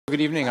Good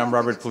evening, I'm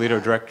Robert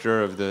Polito,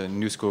 Director of the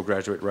New School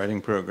Graduate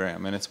Writing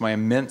Program, and it's my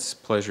immense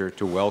pleasure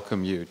to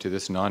welcome you to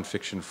this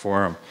nonfiction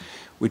forum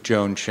with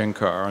Joan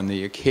Schenkar on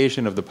the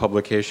occasion of the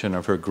publication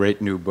of her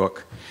great new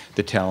book,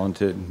 The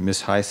Talented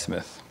Miss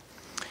Highsmith.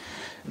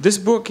 This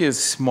book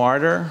is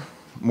smarter,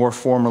 more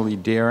formally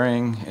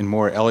daring, and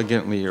more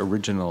elegantly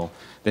original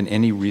than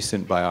any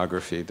recent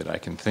biography that I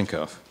can think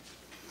of.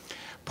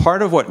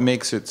 Part of what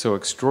makes it so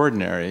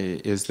extraordinary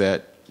is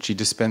that she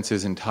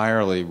dispenses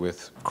entirely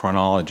with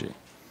chronology.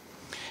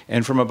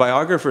 And from a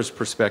biographer's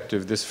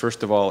perspective, this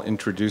first of all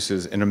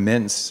introduces an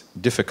immense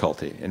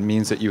difficulty. It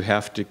means that you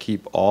have to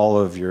keep all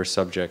of your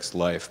subject's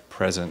life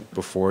present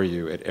before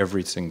you at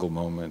every single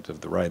moment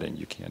of the writing.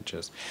 You can't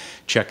just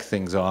check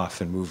things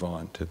off and move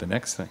on to the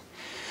next thing.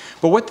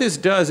 But what this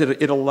does,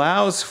 it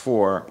allows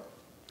for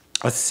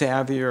a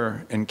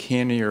savvier and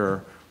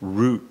cannier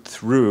route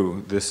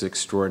through this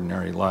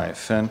extraordinary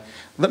life. And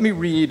let me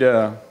read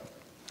a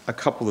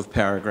couple of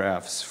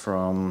paragraphs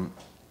from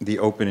the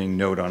opening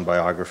note on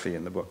biography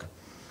in the book.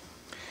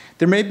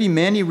 There may be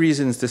many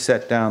reasons to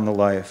set down the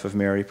life of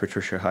Mary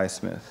Patricia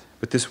Highsmith,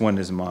 but this one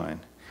is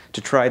mine,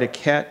 to try to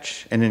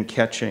catch, and in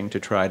catching,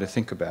 to try to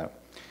think about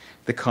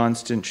the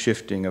constant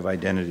shifting of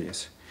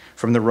identities,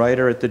 from the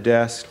writer at the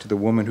desk to the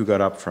woman who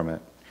got up from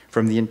it,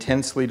 from the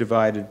intensely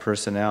divided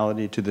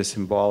personality to the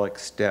symbolic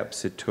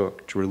steps it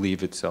took to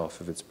relieve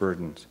itself of its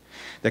burdens,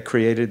 that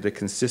created the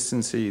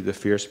consistency, the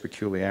fierce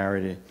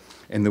peculiarity,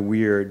 and the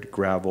weird,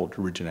 graveled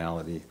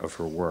originality of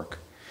her work.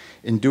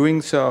 In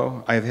doing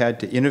so, I have had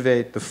to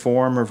innovate the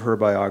form of her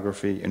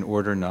biography in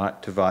order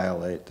not to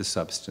violate the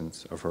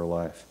substance of her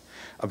life.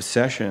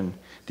 Obsession,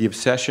 the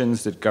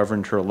obsessions that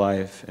governed her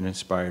life and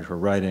inspired her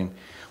writing,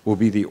 will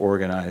be the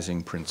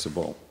organizing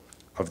principle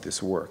of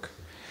this work.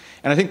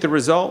 And I think the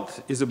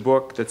result is a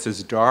book that's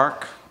as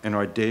dark and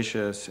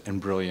audacious and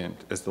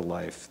brilliant as the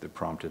life that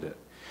prompted it.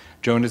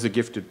 Joan is a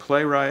gifted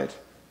playwright,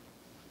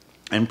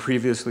 and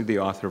previously the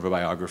author of a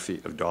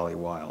biography of Dolly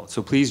Wilde.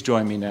 So please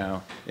join me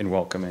now in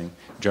welcoming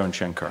Joan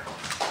Schenkar.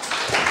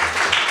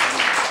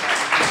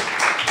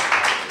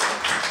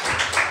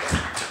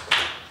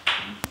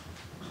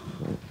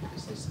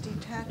 Is this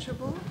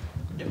detachable?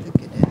 Yep. I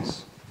think it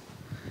is.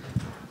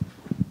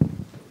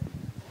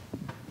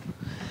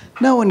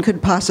 No one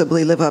could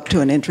possibly live up to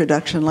an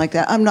introduction like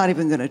that. I'm not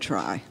even going to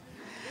try.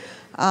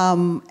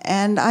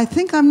 And I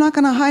think I'm not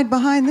going to hide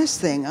behind this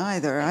thing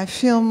either. I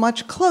feel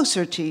much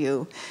closer to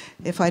you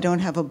if I don't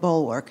have a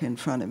bulwark in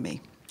front of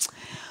me.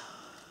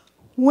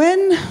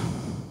 When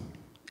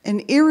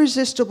an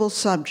irresistible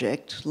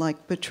subject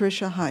like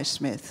Patricia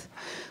Highsmith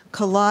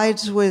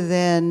collides with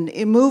an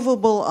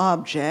immovable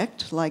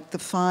object like the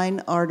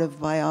fine art of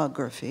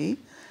biography,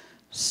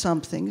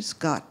 something's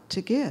got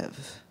to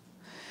give.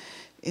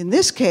 In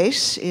this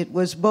case, it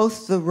was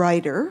both the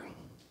writer.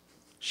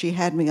 She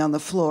had me on the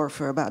floor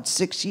for about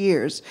 6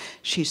 years.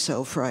 She's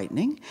so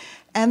frightening.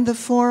 And the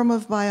form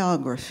of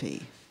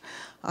biography.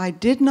 I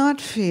did not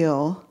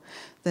feel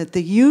that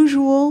the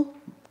usual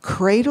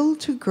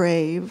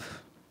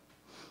cradle-to-grave,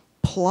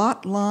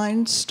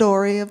 plot-line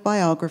story of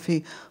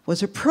biography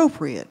was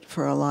appropriate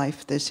for a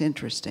life this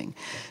interesting.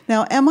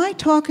 Now, am I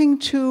talking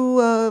to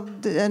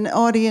an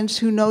audience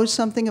who knows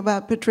something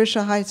about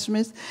Patricia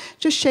Highsmith?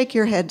 Just shake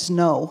your heads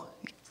no.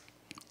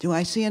 Do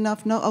I see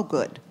enough? No? Oh,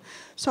 good.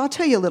 So I'll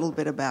tell you a little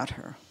bit about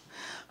her.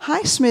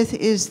 Highsmith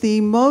is the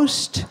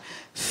most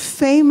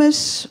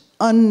famous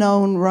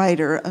unknown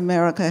writer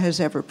America has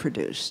ever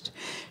produced.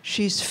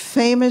 She's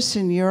famous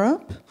in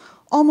Europe,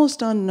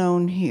 almost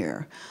unknown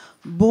here.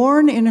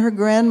 Born in her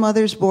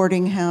grandmother's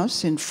boarding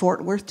house in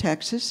Fort Worth,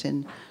 Texas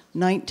in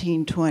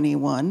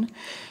 1921.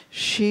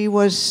 She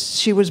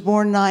was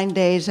born 9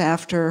 days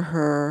after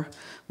her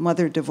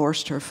mother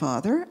divorced her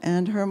father,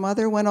 and her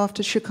mother went off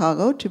to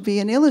Chicago to be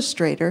an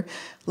illustrator,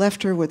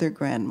 left her with her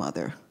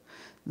grandmother.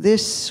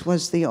 This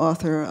was the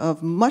author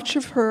of much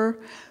of her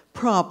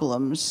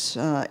problems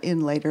in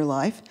later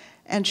life,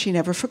 and she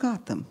never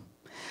forgot them.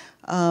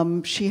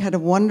 She had a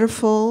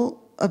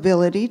wonderful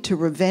ability to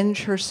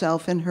revenge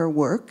herself in her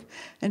work,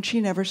 and she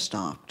never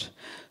stopped.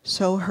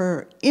 So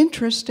her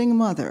interesting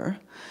mother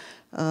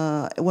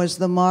was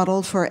the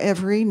model for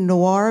every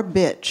noir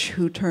bitch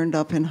who turned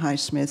up in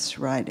Highsmith's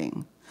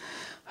writing.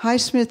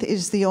 Highsmith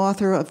is the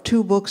author of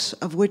 2 books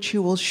of which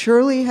you will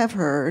surely have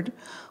heard.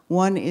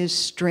 One is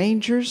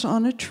Strangers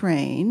on a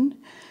Train,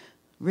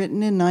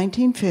 written in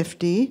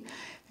 1950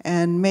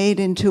 and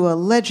made into a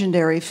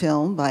legendary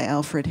film by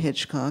Alfred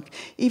Hitchcock.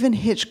 Even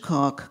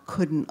Hitchcock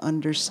couldn't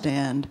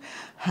understand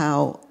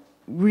how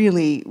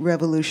really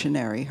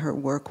revolutionary her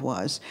work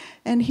was,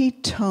 and he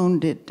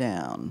toned it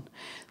down.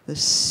 The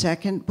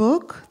second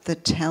book, The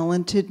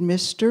Talented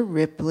Mr.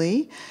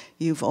 Ripley,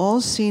 you've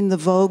all seen the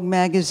Vogue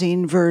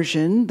magazine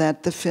version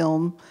that the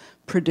film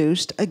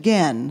produced.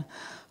 Again,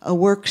 a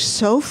work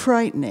so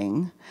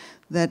frightening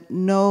that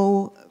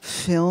no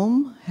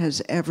film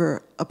has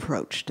ever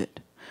approached it.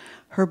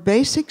 Her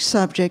basic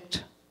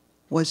subject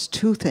was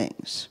 2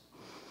 things.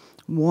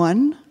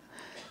 One,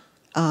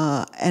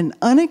 an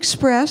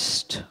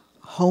unexpressed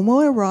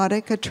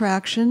homoerotic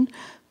attraction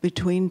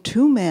between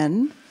two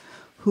men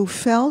who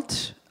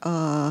felt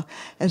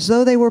as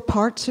though they were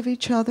parts of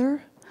each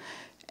other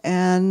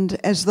and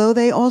as though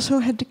they also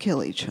had to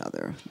kill each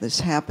other. This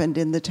happened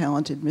in The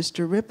Talented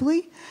Mr.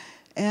 Ripley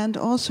and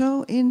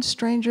also in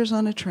Strangers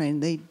on a Train.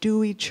 They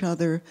do each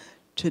other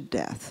to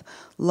death.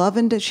 Love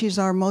and death, she's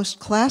our most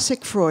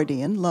classic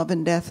Freudian. Love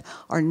and death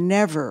are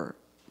never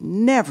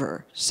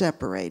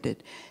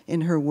separated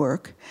in her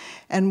work.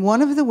 And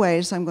one of the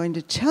ways I'm going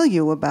to tell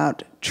you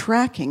about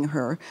tracking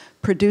her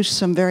produced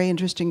some very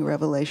interesting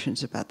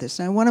revelations about this.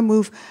 And I want to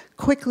move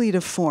quickly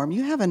to form.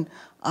 You have an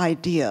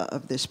idea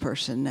of this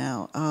person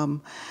now.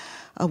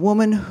 A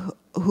woman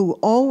who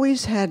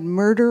always had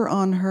murder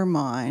on her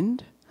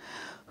mind,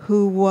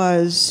 who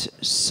was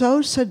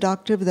so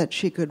seductive that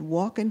she could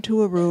walk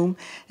into a room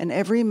and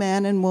every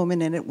man and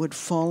woman in it would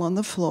fall on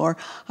the floor.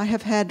 I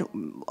have had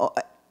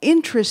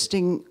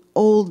interesting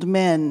old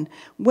men,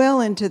 well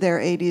into their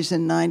 80s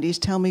and 90s,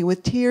 tell me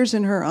with tears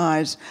in her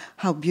eyes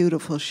how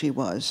beautiful she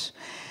was.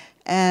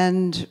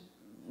 And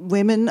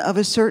women of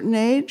a certain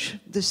age,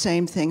 the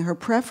same thing. Her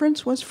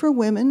preference was for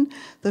women,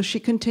 though she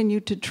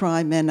continued to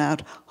try men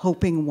out,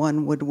 hoping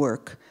one would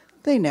work.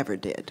 They never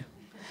did.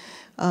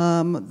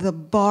 The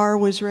bar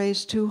was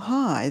raised too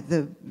high.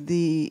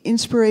 The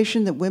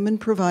inspiration that women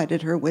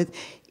provided her with,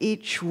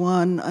 each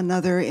one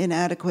another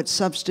inadequate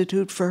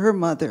substitute for her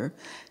mother,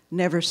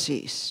 never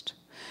ceased.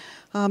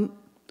 I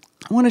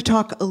want to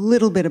talk a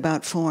little bit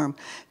about form.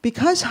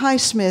 Because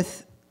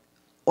Highsmith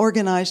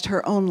organized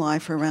her own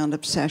life around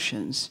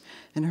obsessions,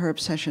 and her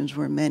obsessions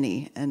were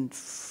many and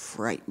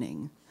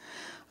frightening,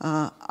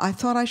 I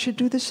thought I should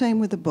do the same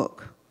with the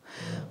book.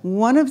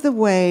 One of the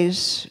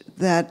ways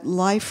that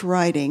life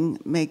writing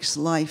makes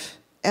life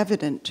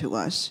evident to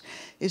us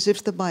is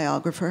if the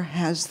biographer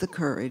has the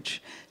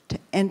courage to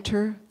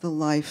enter the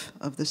life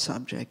of the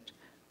subject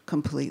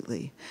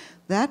completely.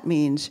 That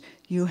means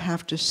you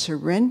have to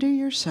surrender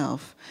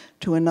yourself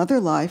to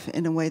another life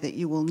in a way that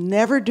you will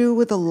never do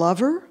with a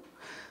lover,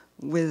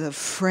 with a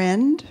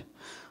friend,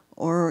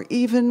 or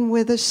even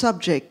with a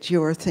subject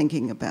you're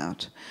thinking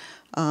about.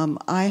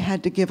 I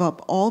had to give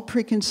up all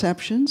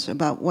preconceptions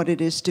about what it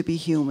is to be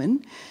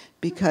human,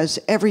 because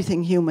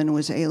everything human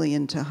was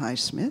alien to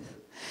Highsmith.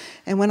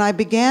 And when I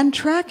began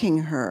tracking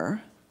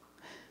her,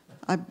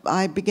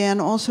 I began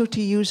also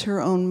to use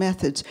her own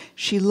methods.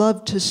 She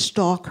loved to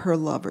stalk her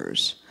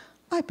lovers.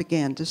 I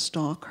began to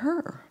stalk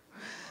her.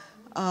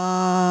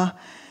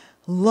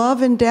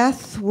 Love and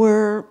death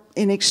were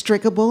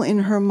inextricable in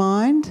her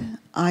mind.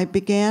 I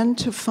began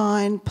to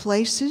find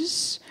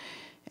places,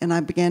 and I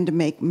began to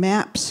make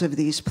maps of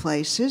these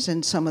places,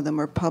 and some of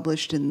them are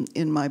published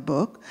in my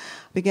book.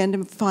 I began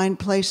to find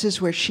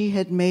places where she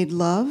had made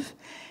love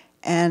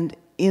and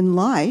in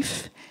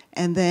life,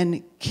 and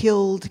then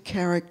killed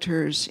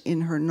characters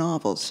in her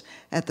novels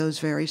at those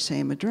very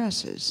same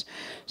addresses.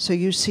 So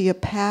you see a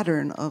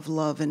pattern of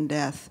love and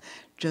death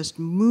just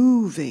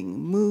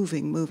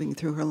moving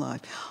through her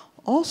life.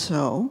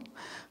 Also,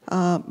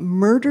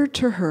 murder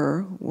to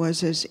her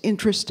was as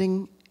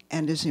interesting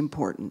and as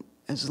important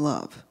as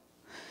love.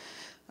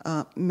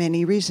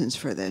 Many reasons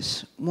for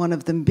this. One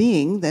of them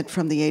being that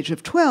from the age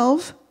of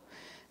 12,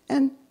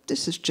 and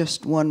this is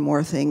just one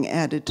more thing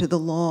added to the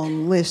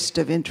long list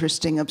of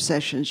interesting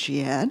obsessions she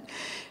had,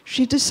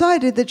 she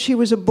decided that she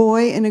was a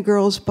boy in a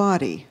girl's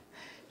body.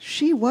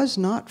 She was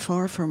not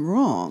far from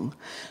wrong.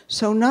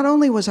 So not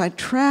only was I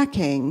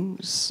tracking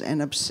an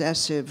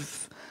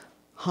obsessive,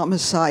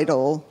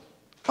 homicidal,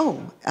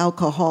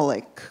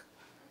 alcoholic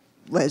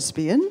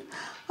lesbian,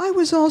 I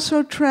was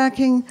also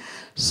tracking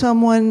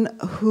someone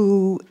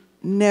who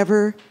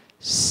never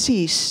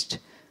ceased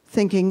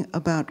thinking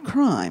about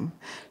crime.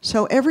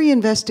 So every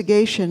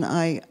investigation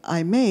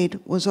I made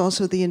was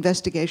also the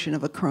investigation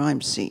of a crime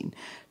scene.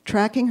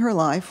 Tracking her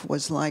life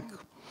was like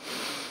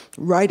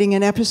writing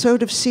an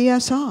episode of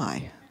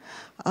CSI.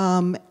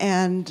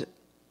 And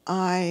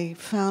I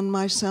found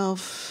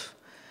myself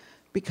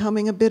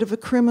becoming a bit of a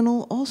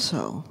criminal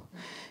also,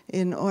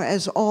 or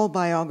as all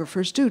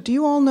biographers do. Do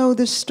you all know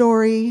this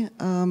story,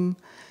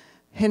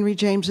 Henry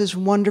James's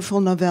wonderful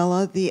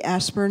novella, The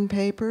Aspern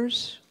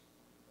Papers?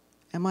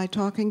 Am I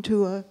talking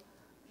to a...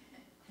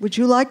 Would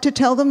you like to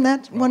tell them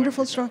that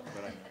wonderful story?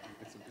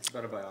 It's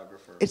about a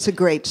biographer. It's a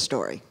great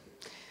story.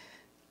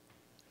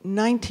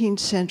 19th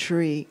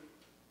century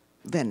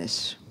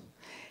Venice.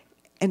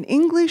 An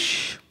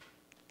English,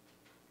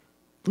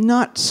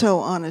 not so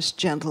honest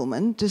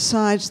gentleman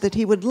decides that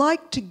he would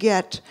like to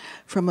get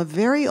from a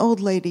very old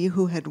lady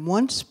who had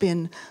once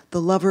been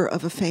the lover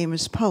of a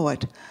famous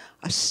poet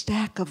a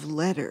stack of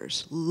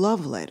letters,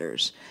 love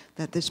letters,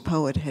 that this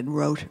poet had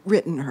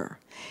written her.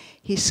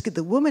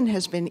 The woman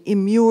has been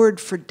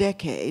immured for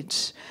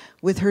decades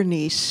with her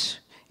niece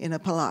in a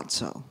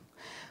palazzo.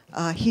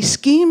 He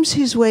schemes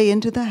his way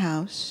into the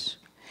house.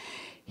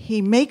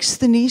 He makes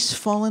the niece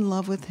fall in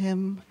love with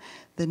him.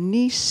 The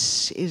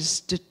niece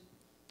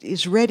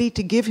is ready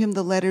to give him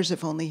the letters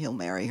if only he'll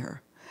marry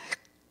her.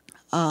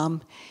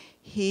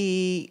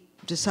 He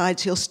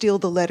decides he'll steal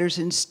the letters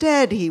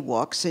instead. He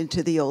walks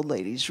into the old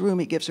lady's room.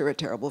 He gives her a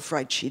terrible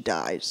fright. She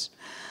dies.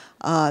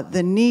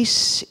 The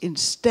niece,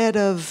 instead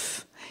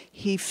of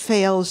he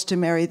fails to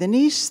marry the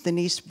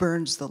niece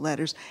burns the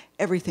letters,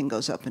 everything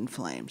goes up in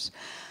flames.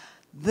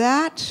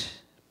 That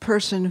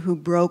person who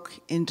broke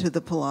into the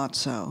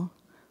palazzo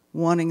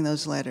wanting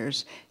those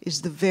letters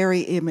is the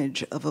very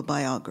image of a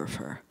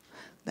biographer.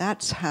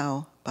 That's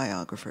how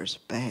biographers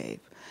behave.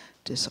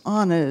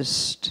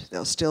 Dishonest,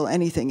 they'll steal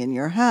anything in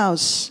your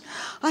house.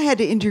 I had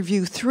to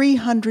interview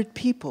 300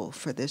 people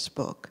for this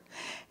book,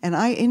 and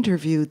I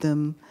interviewed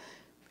them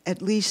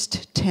at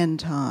least 10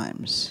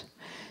 times,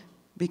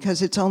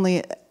 because it's only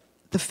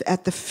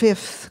at the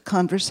fifth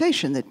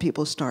conversation that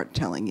people start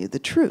telling you the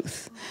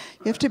truth.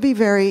 You have to be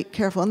very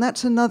careful, and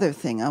that's another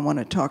thing I want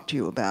to talk to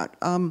you about.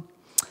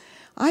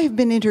 I have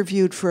been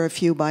interviewed for a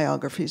few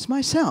biographies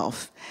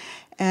myself,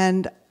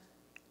 and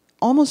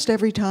almost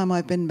every time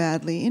I've been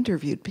badly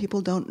interviewed,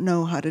 people don't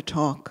know how to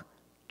talk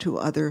to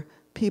other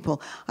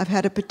people. I've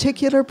had a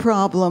particular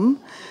problem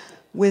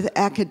with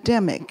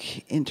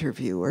academic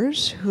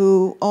interviewers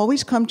who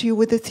always come to you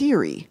with a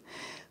theory.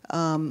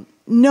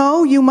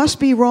 No, you must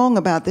be wrong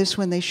about this,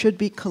 when they should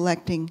be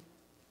collecting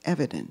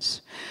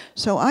evidence.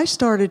 So I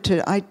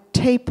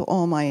tape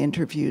all my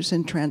interviews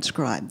and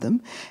transcribe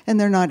them, and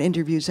they're not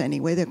interviews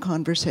anyway, they're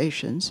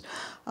conversations.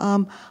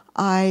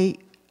 I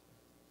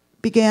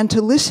began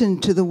to listen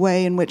to the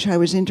way in which I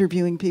was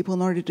interviewing people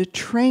in order to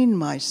train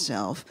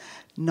myself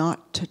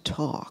not to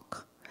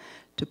talk,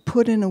 to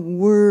put in a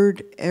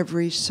word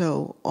every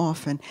so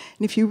often.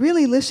 And if you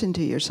really listen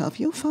to yourself,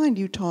 you'll find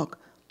you talk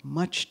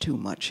much too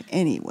much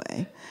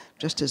anyway,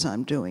 just as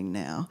I'm doing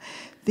now.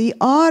 The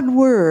odd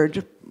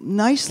word,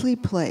 nicely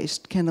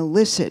placed, can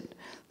elicit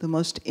the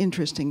most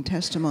interesting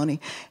testimony.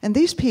 And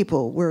these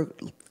people were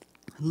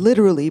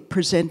literally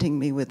presenting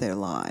me with their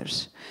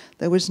lives.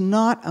 There was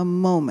not a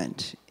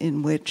moment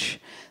in which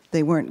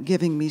they weren't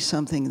giving me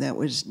something that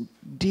was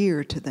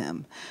dear to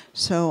them.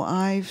 So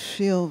I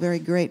feel very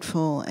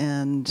grateful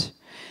and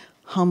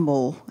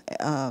humble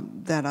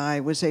that I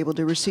was able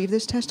to receive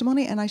this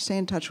testimony, and I stay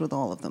in touch with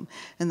all of them.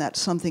 And that's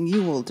something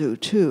you will do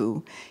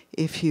too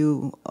if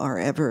you are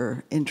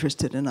ever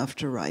interested enough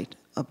to write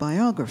a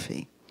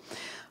biography.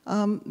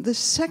 The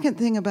second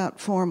thing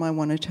about form I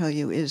want to tell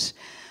you is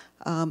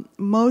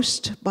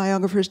most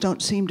biographers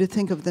don't seem to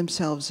think of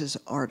themselves as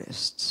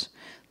artists.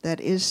 That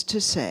is to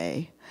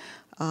say,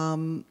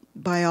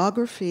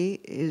 biography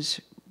is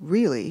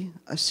really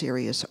a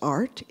serious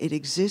art. It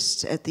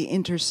exists at the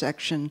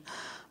intersection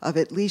of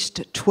at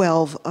least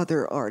 12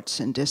 other arts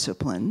and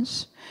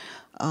disciplines.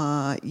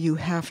 You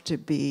have to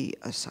be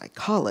a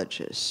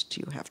psychologist,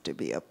 you have to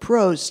be a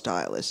prose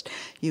stylist,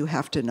 you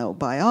have to know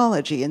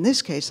biology. In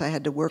this case, I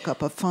had to work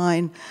up a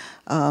fine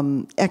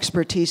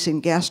expertise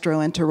in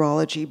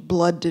gastroenterology,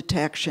 blood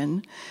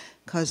detection,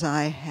 because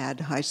I had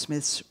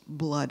Highsmith's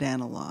blood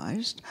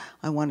analyzed.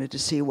 I wanted to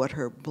see what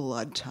her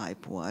blood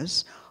type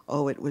was.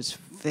 Oh, it was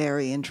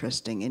very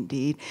interesting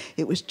indeed.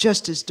 It was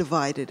just as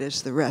divided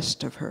as the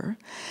rest of her.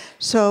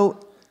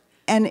 So,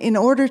 and in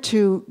order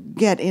to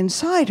get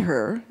inside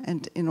her,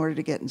 and in order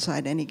to get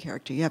inside any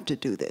character, you have to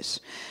do this.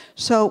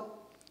 So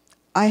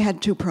I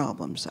had two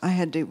problems. I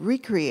had to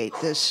recreate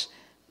this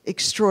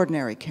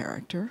extraordinary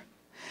character,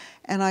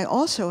 and I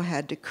also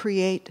had to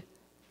create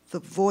the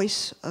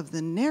voice of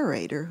the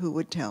narrator who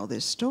would tell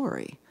this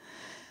story.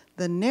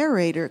 The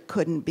narrator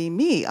couldn't be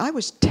me. I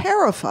was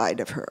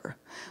terrified of her.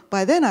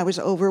 By then I was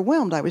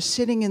overwhelmed. I was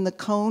sitting in the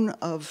cone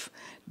of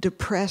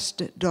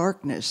depressed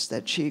darkness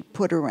that she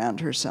put around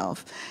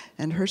herself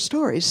and her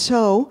stories.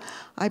 So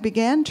I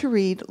began to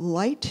read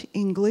light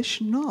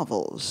English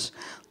novels,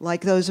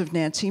 like those of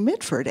Nancy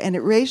Mitford, and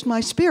it raised my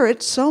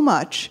spirits so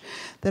much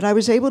that I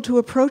was able to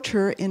approach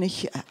her in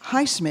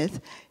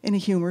Highsmith in a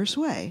humorous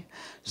way.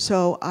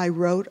 So I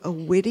wrote a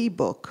witty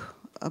book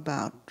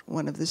about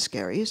one of the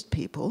scariest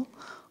people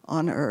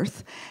on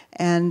earth,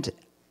 and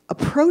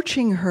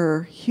approaching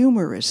her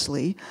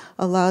humorously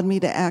allowed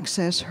me to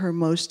access her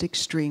most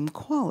extreme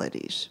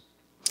qualities.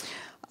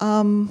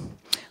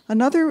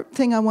 Another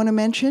thing I want to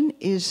mention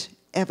is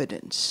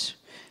evidence,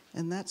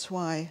 and that's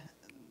why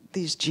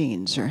these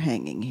jeans are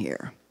hanging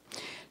here.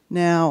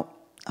 Now,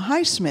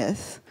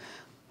 Highsmith,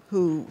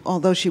 who,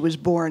 although she was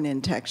born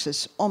in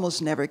Texas,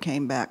 almost never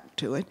came back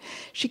to it,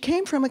 she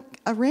came from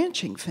a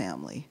ranching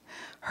family.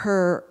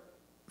 Her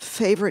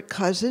favorite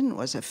cousin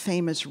was a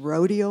famous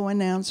rodeo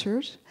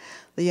announcer.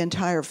 The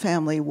entire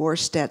family wore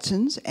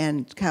Stetsons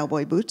and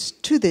cowboy boots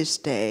to this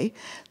day.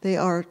 They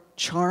are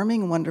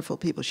charming, wonderful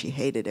people. She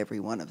hated every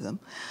one of them.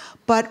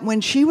 But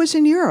when she was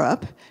in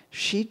Europe,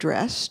 she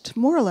dressed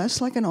more or less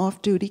like an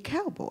off-duty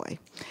cowboy.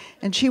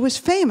 And she was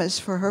famous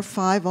for her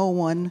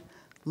 501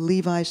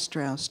 Levi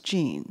Strauss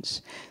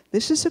jeans.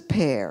 This is a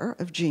pair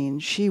of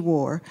jeans she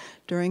wore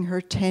during her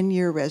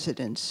 10-year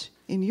residence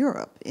in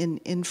Europe,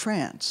 in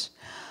France.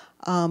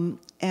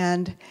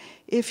 And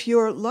if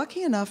you're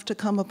lucky enough to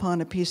come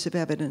upon a piece of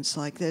evidence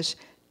like this,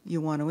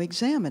 you want to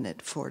examine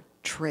it for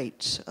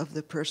traits of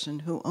the person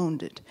who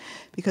owned it.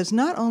 Because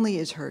not only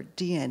is her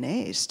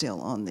DNA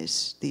still on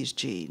these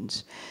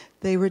jeans,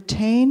 they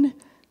retain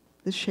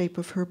the shape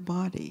of her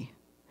body.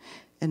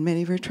 and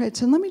many of her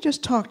traits. And let me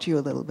just talk to you a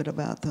little bit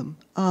about them.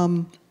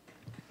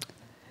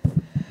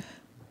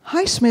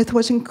 Highsmith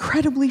was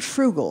incredibly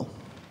frugal.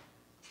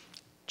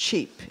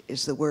 Cheap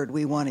is the word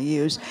we want to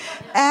use.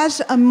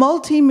 As a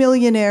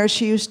multimillionaire,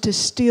 she used to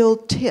steal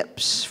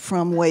tips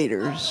from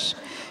waiters.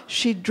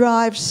 She'd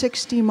drive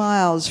 60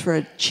 miles for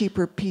a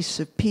cheaper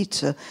piece of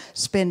pizza,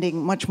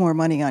 spending much more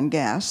money on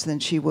gas than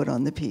she would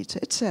on the pizza,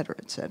 et cetera,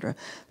 et cetera.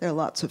 There are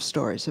lots of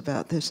stories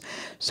about this.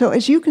 So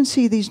as you can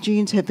see, these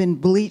genes have been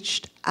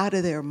bleached out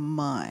of their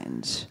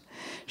minds.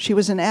 She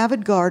was an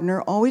avid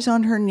gardener, always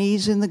on her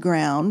knees in the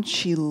ground.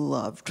 She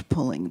loved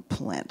pulling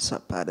plants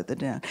up out of the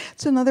ground.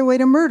 It's another way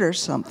to murder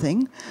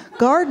something.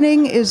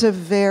 Gardening is a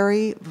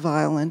very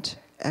violent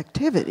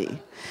activity.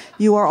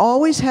 You are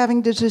always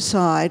having to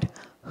decide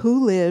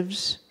who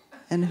lives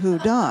and who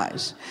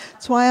dies.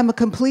 That's why I'm a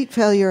complete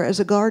failure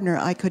as a gardener.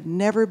 I could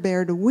never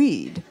bear to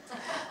weed.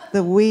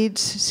 The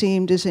weeds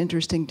seemed as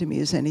interesting to me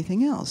as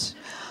anything else.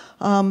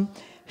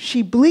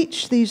 She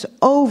bleached these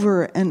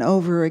over and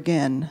over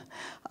again.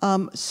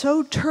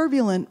 So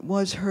turbulent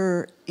was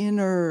her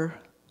inner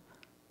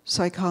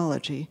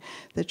psychology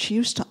that she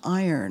used to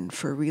iron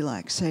for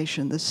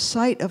relaxation. The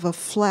sight of a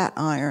flat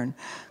iron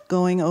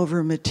going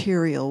over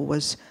material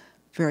was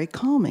very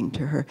calming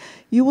to her.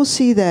 You will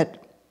see that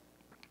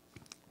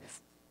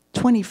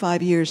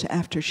 25 years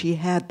after she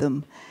had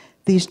them,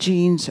 these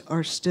genes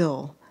are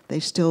they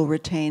still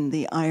retain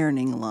the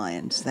ironing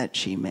lines that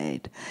she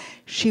made.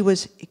 She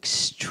was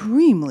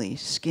extremely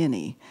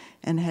skinny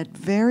and had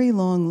very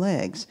long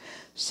legs.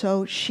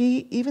 So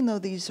she, even though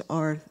these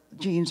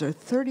genes are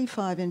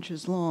 35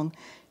 inches long,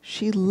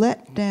 she had to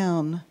let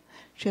down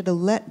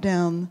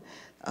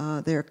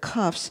their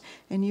cuffs,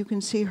 and you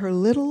can see her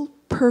little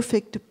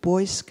perfect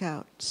Boy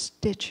Scout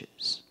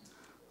stitches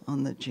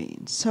on the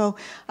genes. So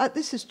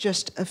this is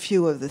just a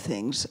few of the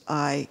things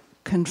I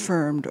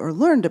confirmed or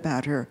learned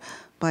about her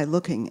by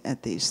looking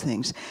at these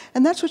things.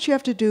 And that's what you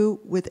have to do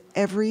with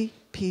every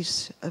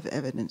piece of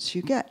evidence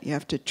you get. You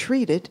have to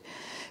treat it,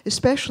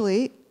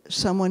 especially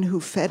someone who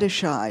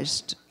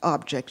fetishized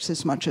objects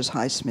as much as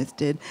Highsmith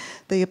did.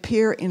 They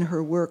appear in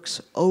her works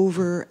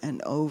over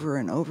and over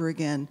and over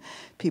again.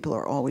 People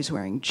are always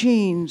wearing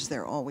jeans.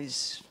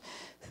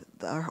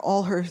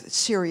 All her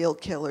serial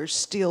killers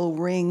steal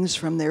rings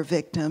from their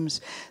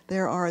victims.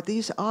 There are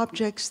these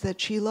objects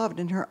that she loved,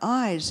 and her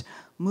eyes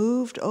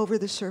moved over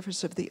the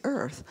surface of the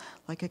earth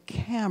like a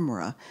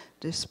camera,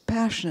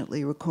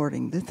 dispassionately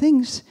recording the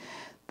things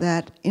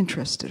that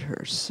interested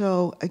her.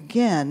 So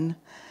again,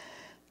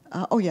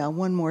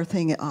 one more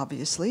thing,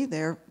 obviously,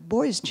 they're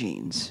boys'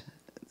 jeans.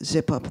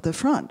 Zip up the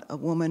front. A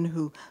woman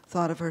who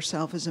thought of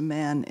herself as a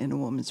man in a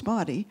woman's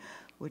body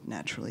would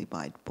naturally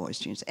buy boys'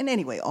 jeans. And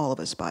anyway, all of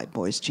us buy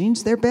boys'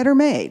 jeans. They're better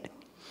made.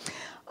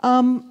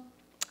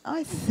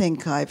 I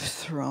think I've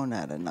thrown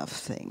out enough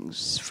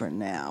things for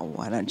now.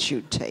 Why don't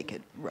you take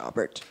it,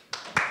 Robert?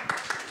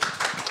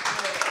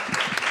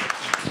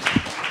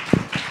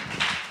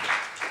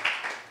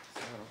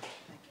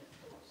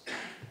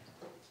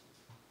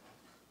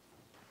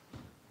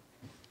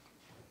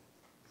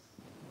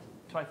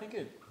 So I think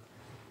it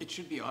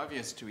should be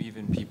obvious to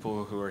even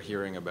people who are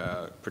hearing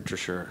about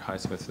Patricia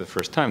Highsmith for the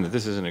first time that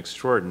this is an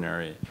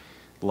extraordinary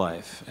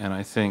life. And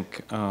I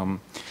think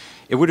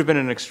it would have been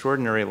an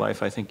extraordinary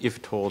life, I think,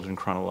 if told in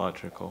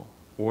chronological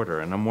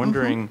order. And I'm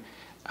wondering,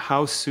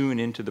 how soon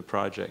into the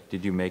project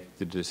did you make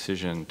the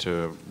decision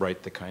to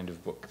write the kind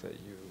of book that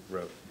you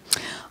wrote?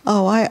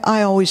 Oh,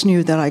 I always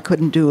knew that I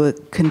couldn't do a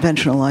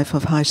conventional life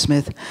of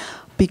Highsmith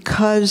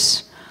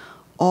because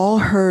all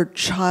her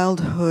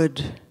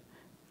childhood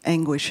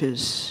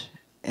anguishes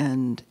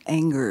and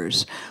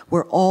angers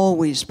were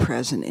always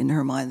present in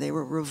her mind. They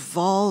were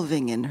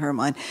revolving in her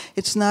mind.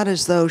 It's not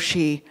as though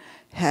she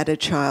had a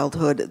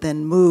childhood,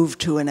 then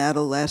moved to an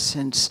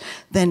adolescence,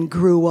 then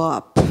grew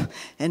up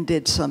and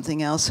did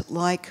something else.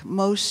 Like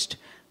most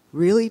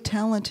really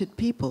talented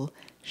people,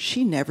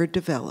 she never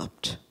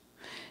developed.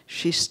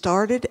 She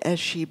started as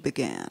she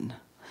began,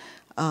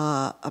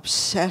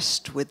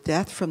 obsessed with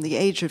death from the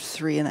age of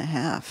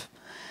 3.5.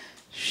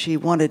 She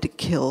wanted to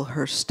kill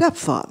her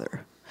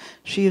stepfather.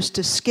 She used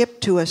to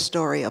skip to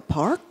Astoria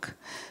Park,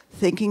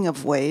 thinking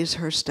of ways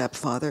her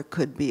stepfather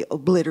could be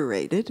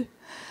obliterated.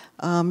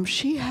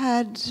 She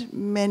had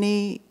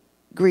many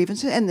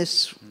grievances, and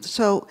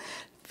so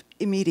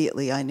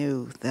immediately I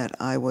knew that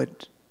I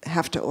would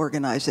have to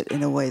organize it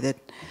in a way that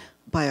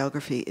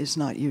biography is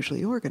not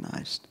usually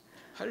organized.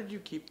 How did you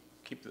keep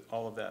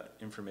all of that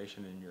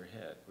information in your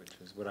head, which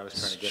is what I was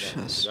trying to get at in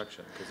the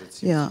introduction, because it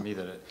seems to me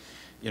that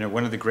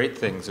one of the great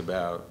things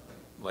about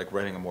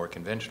writing a more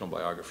conventional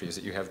biography is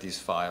that you have these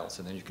files,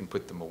 and then you can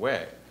put them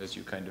away as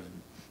you kind of,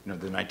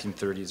 the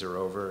 1930s are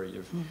over,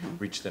 you've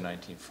reached the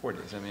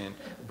 1940s. I mean,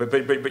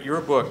 but your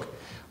book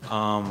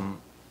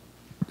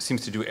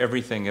seems to do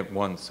everything at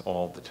once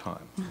all the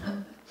time.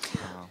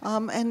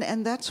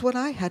 And that's what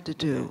I had to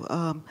do.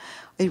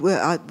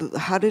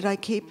 How did I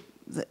keep?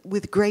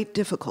 With great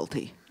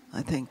difficulty,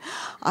 I think.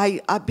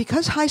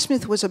 Because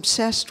Highsmith was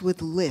obsessed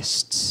with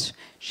lists,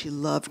 She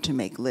loved to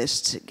make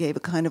lists. It gave a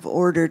kind of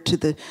order to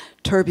the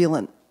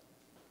turbulent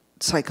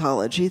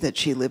psychology that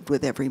she lived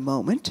with every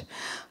moment.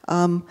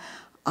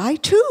 I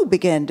too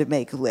began to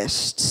make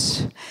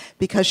lists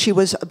because she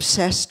was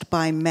obsessed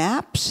by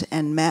maps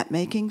and map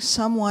making,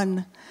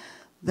 someone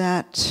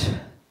that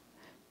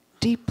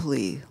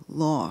deeply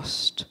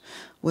lost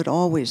would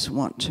always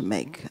want to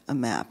make a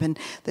map. And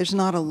there's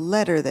not a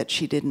letter that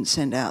she didn't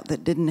send out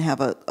that didn't have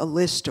a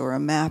list or a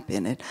map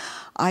in it.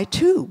 I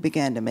too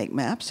began to make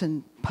maps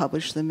and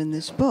publish them in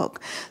this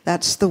book.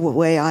 That's the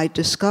way I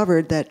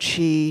discovered that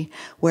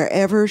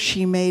wherever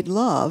she made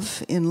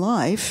love in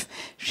life,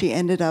 she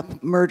ended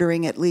up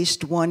murdering at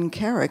least one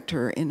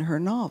character in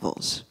her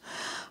novels.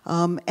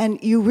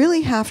 And you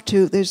really have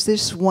to, there's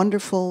this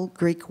wonderful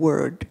Greek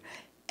word,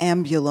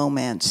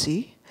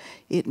 ambulomancy.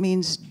 It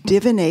means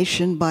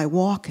divination by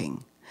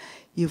walking.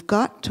 You've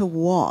got to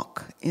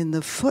walk in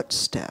the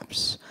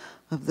footsteps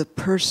of the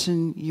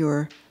person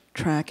you're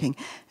tracking.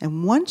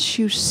 And once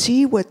you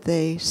see what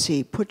they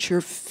see, put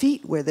your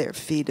feet where their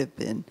feet have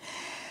been,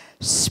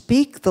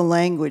 speak the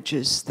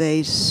languages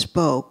they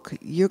spoke,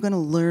 you're going to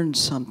learn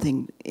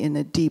something in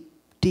a deep,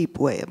 deep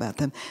way about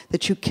them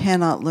that you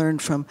cannot learn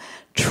from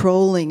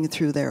trolling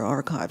through their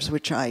archives,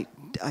 which I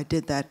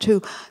did that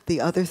too. The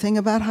other thing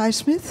about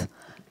Highsmith,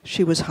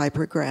 she was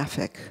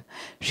hypergraphic.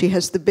 She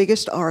has the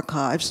biggest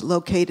archives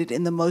located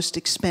in the most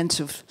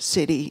expensive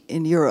city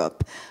in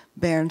Europe,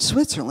 Bern,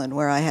 Switzerland,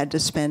 where I had to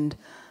spend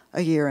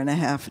a year and a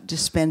half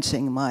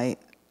dispensing my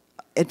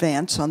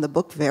advance on the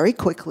book very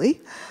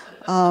quickly.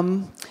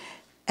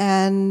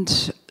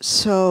 And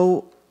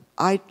so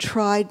I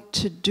tried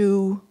to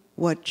do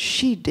what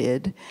she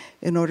did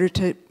in order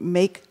to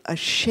make a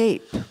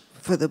shape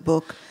for the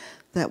book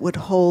that would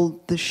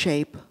hold the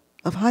shape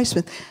of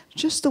Highsmith,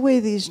 just the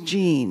way these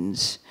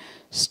jeans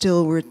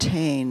still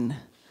retain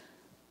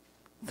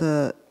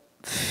the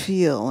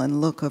feel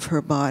and look of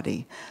her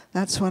body.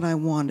 That's what I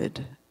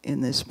wanted in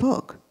this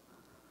book.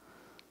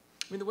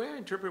 I mean, the way I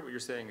interpret what you're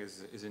saying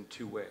is in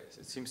two ways.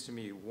 It seems to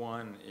me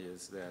one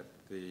is that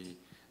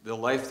the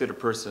life that a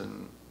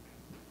person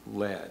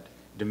led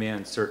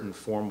demands certain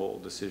formal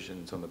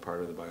decisions on the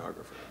part of the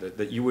biographer,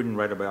 that you wouldn't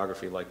write a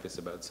biography like this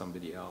about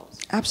somebody else.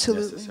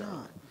 Absolutely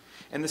not.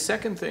 And the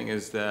second thing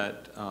is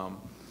that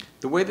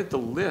the way that the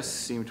lists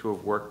seem to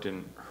have worked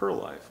in her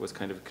life was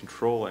kind of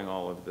controlling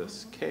all of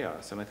this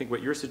chaos. And I think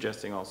what you're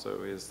suggesting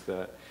also is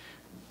that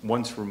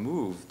once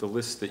removed, the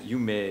lists that you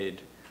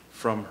made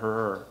from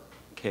her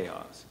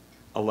chaos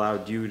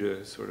allowed you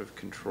to sort of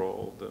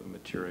control the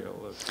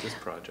material of this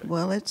project.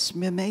 Well, it's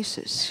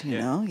mimesis, you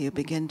know. You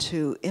begin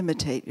to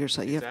imitate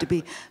yourself. You have to be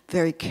Exactly.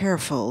 very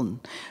careful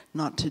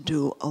not to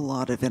do a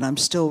lot of it. I'm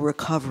still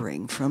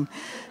recovering from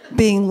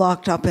being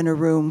locked up in a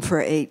room for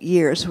 8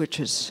 years, which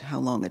is how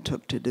long it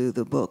took to do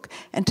the book.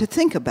 And to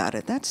think about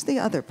it, that's the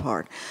other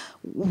part.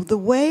 The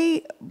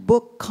way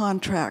book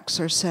contracts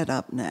are set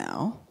up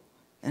now,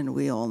 and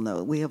we all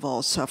know, we have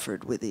all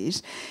suffered with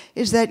these,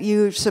 is that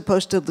you're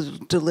supposed to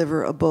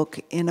deliver a book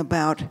in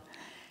about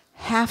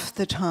half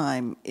the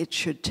time it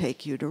should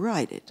take you to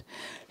write it.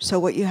 So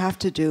what you have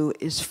to do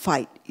is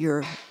fight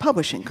your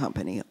publishing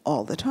company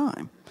all the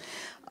time,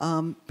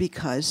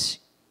 because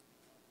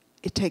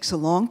it takes a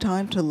long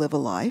time to live a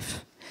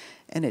life,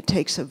 and it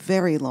takes a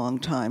very long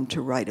time to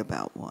write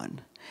about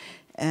one.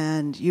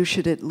 And you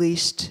should at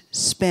least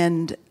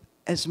spend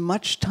as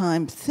much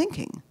time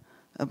thinking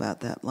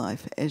about that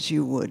life as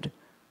you would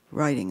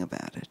writing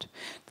about it.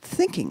 The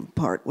thinking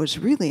part was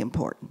really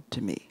important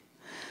to me.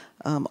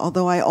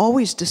 Although I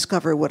always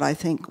discover what I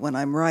think when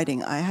I'm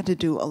writing, I had to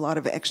do a lot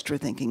of extra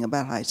thinking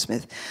about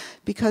Highsmith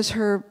because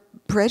her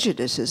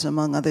prejudices,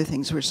 among other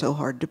things, were so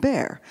hard to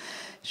bear.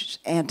 She's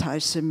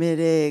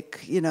anti-Semitic,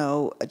 you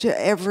know,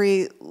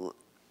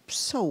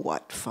 so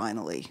what,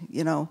 finally,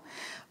 you know?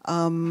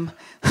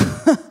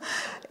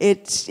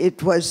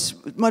 It was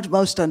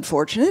most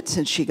unfortunate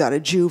since she got a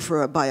Jew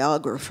for a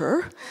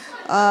biographer.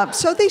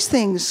 So these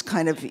things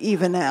kind of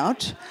even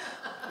out.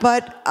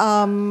 But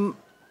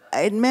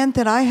it meant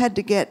that I had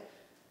to get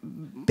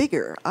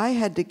bigger. I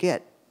had to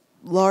get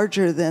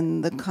larger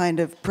than the kind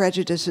of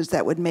prejudices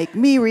that would make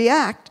me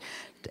react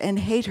and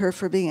hate her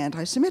for being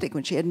anti-Semitic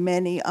when she had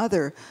many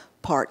other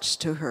parts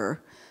to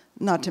her,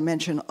 not to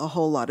mention a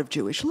whole lot of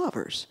Jewish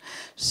lovers.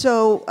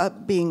 So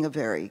being a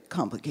very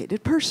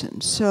complicated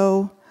person.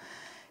 So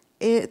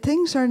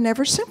things are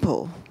never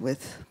simple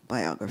with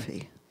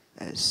biography,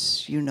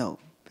 as you know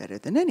better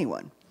than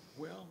anyone.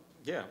 Well,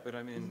 yeah, but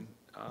I mean,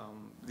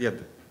 yeah,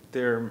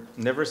 they're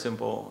never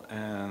simple,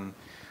 and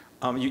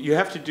you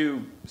have to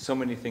do so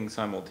many things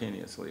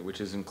simultaneously,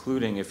 which is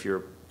including if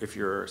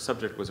your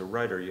subject was a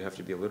writer, you have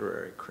to be a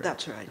literary critic.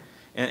 That's right.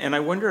 And I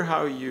wonder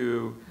how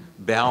you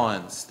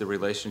balance the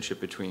relationship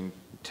between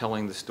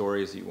telling the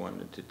stories you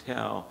wanted to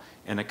tell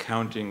and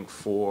accounting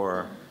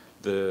for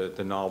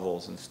the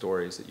novels and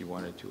stories that you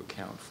wanted to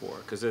account for.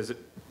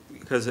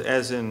 Because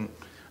as in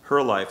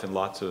her life and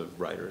lots of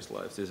writers'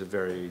 lives, there's a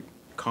very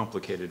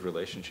complicated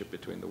relationship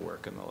between the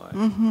work and the life?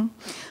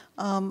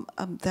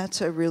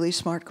 That's a really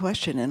smart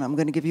question, and I'm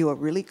going to give you a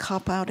really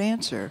cop-out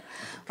answer.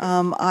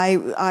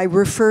 I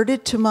referred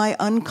it to my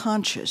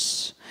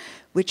unconscious,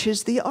 which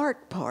is the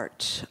art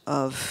part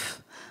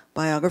of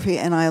biography,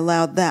 and I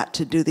allowed that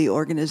to do the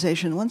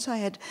organization. Once I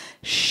had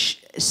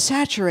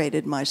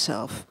saturated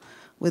myself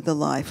with the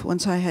life,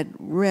 once I had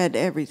read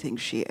everything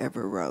she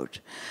ever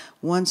wrote,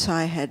 once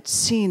I had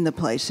seen the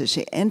places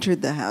she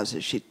entered, the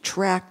houses, she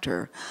tracked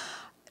her,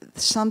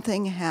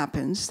 something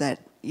happens that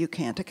you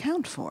can't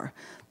account for.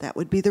 That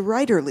would be the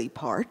writerly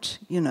part,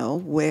 you know,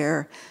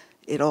 where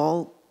it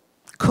all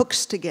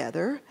cooks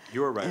together.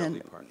 Your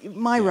writerly part.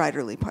 My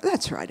writerly part,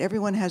 that's right.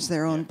 Everyone has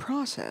their own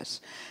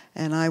process.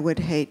 And I would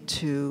hate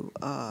to,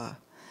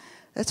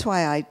 that's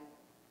why I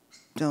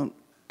don't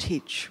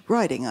teach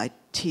writing. I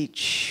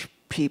teach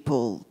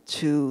people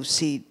to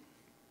see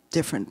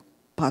different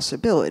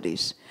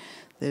possibilities.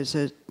 There's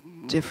a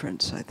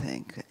difference, I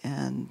think,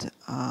 and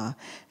a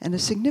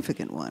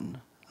significant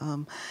one.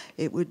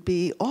 It would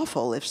be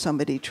awful if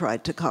somebody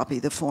tried to copy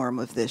the form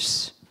of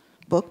this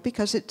book,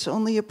 because it's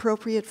only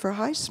appropriate for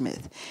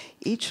Highsmith.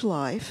 Each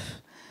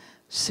life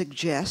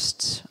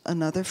suggests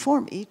another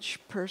form. Each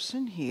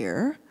person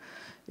here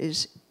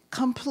is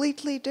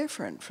completely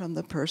different from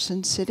the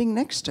person sitting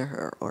next to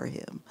her or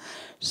him.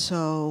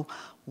 So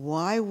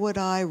why would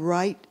I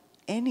write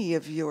any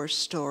of your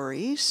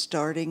stories,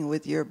 starting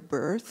with your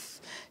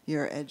birth,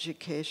 your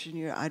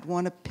education? I'd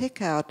want to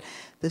pick out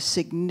the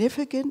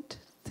significant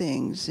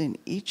things in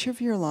each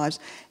of your lives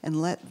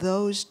and let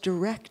those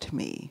direct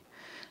me,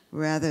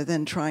 rather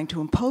than trying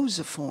to impose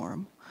a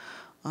form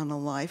on a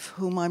life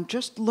whom I'm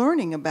just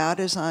learning about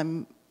as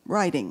I'm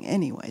writing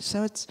anyway.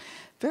 So it's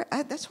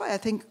that's why I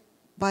think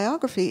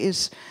biography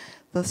is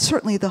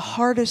certainly the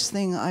hardest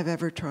thing I've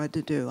ever tried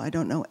to do. I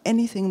don't know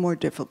anything more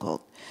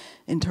difficult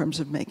in terms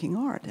of making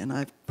art, and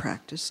I've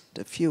practiced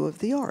a few of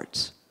the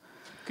arts.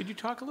 Could you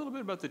talk a little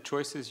bit about the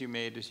choices you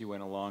made as you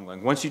went along?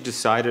 Like, once you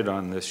decided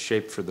on this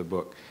shape for the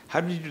book, how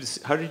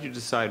did you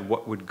decide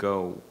what would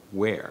go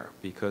where?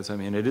 Because, I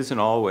mean, it isn't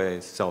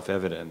always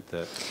self-evident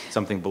that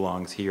something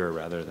belongs here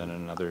rather than in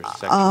another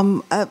section.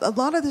 A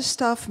lot of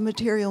the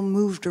material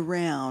moved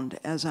around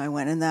as I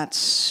went, and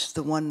that's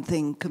the one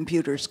thing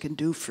computers can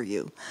do for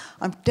you.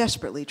 I'm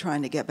desperately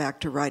trying to get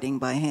back to writing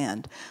by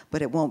hand,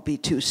 but it won't be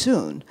too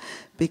soon,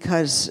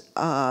 because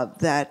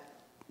that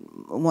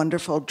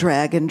wonderful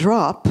drag and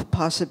drop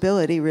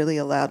possibility really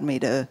allowed me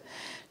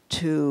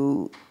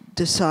to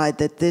decide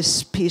that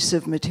this piece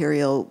of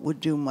material would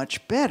do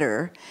much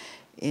better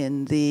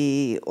in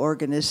the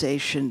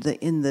organization,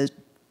 in the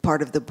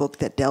part of the book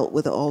that dealt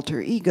with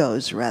alter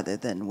egos rather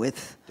than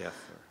with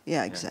death.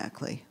 Yeah,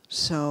 exactly.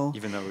 So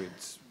even though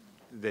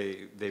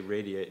they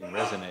radiate and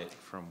resonate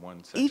from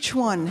one section. Each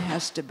one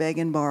has to beg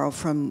and borrow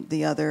from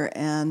the other,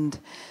 and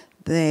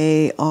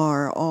they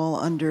are all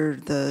under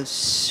the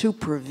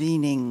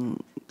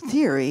supervening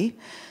theory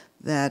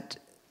that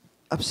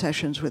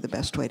obsessions were the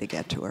best way to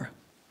get to her.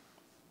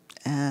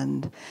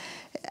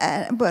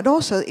 But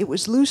also, it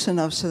was loose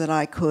enough so that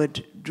I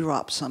could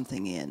drop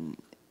something in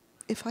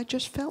if I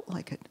just felt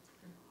like it,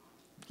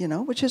 you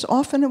know, which is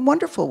often a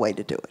wonderful way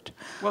to do it.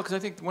 Well, because I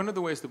think one of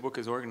the ways the book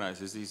is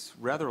organized is these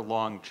rather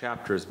long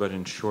chapters, but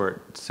in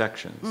short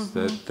sections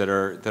that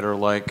are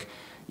like,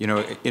 you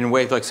know, in a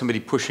way like somebody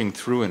pushing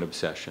through an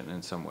obsession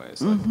in some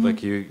ways.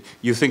 Like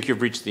you think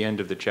you've reached the end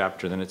of the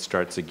chapter, then it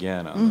starts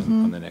again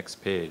on the next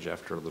page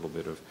after a little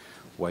bit of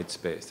white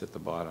space at the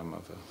bottom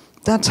of a...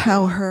 That's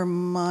how her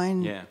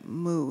mind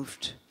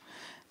moved.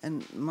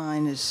 And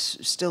mine is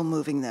still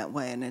moving that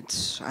way, and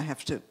it's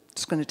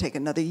going to take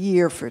another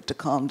year for it to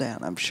calm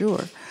down, I'm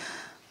sure.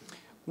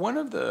 One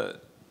of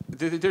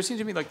there seems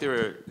to me like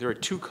there are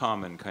two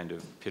common kind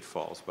of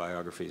pitfalls,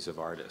 biographies of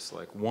artists.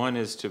 Like, one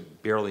is to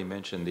barely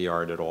mention the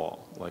art at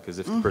all, like as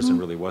if the person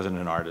really wasn't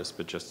an artist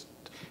but just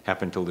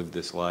happened to live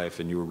this life,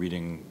 and you were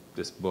reading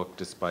this book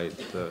despite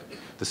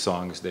the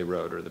songs they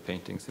wrote or the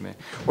paintings they made.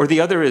 Or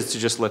the other is to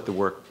just let the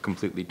work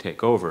completely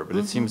take over. But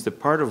it seems that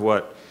part of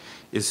what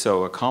is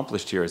so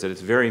accomplished here is that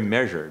it's very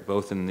measured,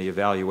 both in the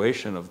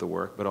evaluation of the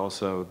work, but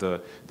also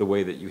the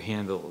way that you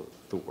handle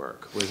the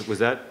work. Was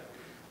that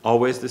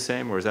always the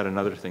same, or is that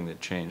another thing that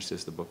changed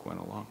as the book went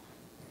along?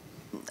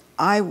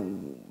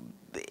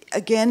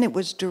 Again, it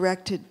was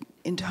directed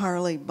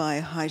entirely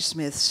by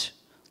Highsmith's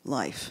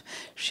life.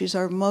 She's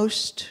our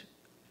most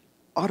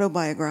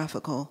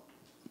autobiographical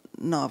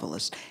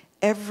novelist.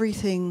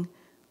 Everything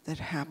that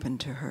happened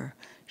to her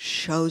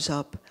shows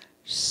up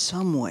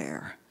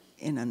somewhere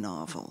in a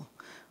novel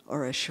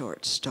or a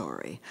short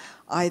story,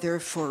 either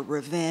for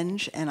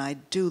revenge, and I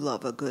do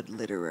love a good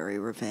literary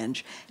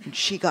revenge, and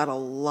she got a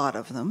lot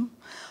of them,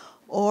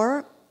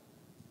 or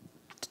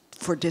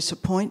for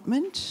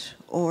disappointment,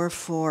 or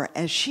for,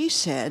 as she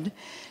said,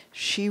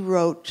 she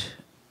wrote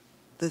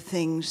the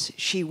things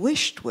she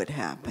wished would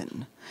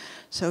happen.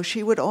 So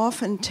she would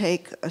often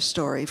take a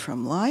story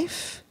from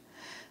life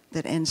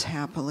that ends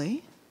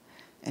happily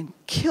and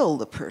kill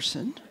the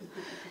person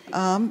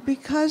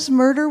because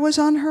murder was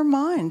on her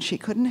mind. She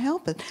couldn't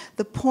help it.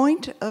 The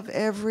point of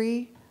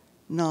every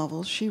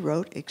novel she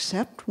wrote,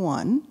 except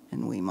one,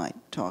 and we might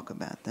talk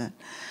about that,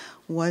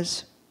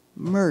 was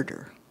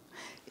murder.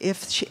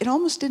 It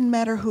almost didn't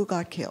matter who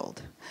got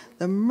killed.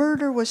 The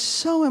murder was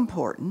so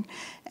important,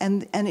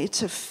 and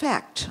its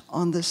effect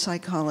on the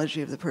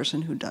psychology of the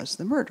person who does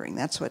the murdering.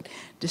 That's what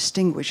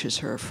distinguishes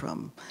her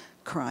from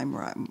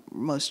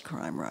most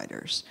crime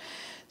writers.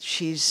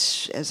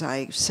 She's, as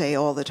I say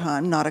all the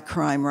time, not a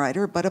crime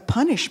writer, but a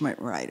punishment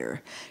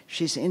writer.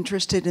 She's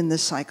interested in the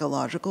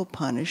psychological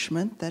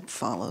punishment that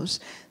follows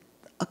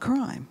a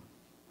crime.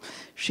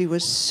 She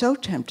was so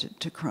tempted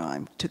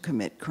to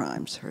commit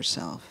crimes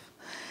herself,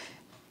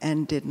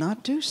 and did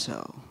not do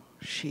so.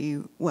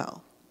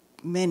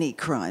 Many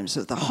crimes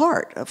of the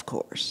heart, of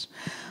course,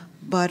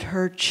 but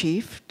her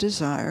chief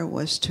desire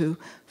was to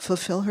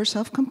fulfill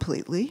herself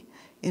completely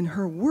in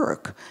her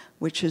work,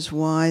 which is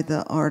why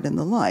the art and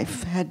the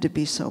life had to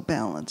be so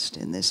balanced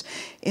in this.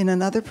 In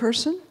another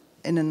person,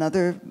 in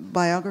another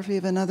biography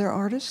of another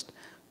artist,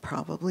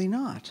 probably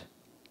not,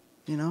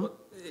 you know? Well,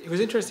 it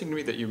was interesting to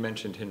me that you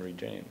mentioned Henry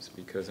James,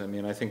 because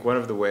I think one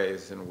of the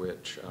ways in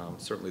which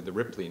certainly the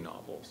Ripley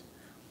novels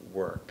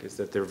work is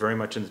that they're very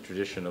much in the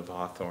tradition of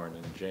Hawthorne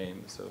and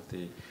James, of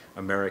the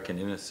American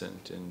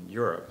innocent in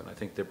Europe, and I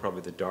think they're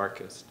probably the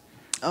darkest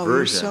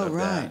version of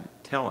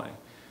that telling.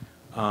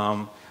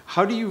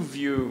 How do you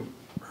view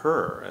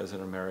her as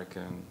an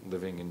American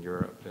living in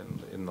Europe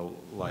in the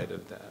light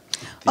of that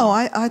theme?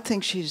 I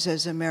think she's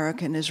as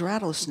American as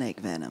rattlesnake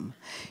venom.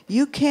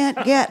 You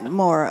can't get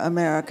more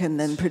American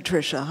than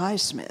Patricia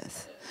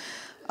Highsmith.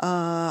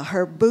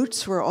 Her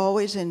boots were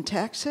always in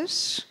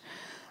Texas.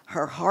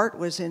 Her heart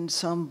was in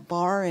some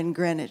bar in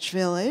Greenwich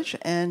Village,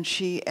 and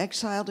she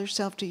exiled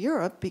herself to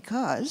Europe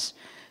because,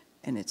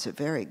 and it's a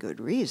very good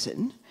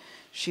reason,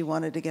 she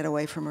wanted to get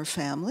away from her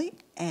family,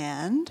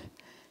 and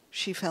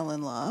she fell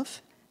in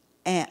love,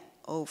 and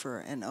over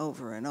and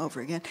over and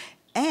over again.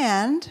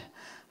 And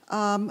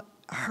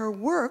her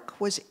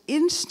work was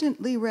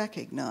instantly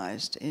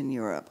recognized in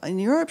Europe. In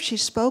Europe,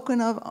 she's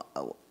spoken of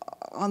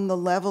on the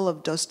level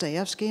of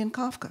Dostoevsky and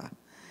Kafka.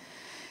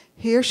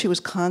 Here, she was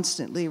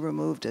constantly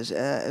reviewed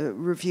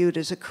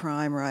as a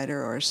crime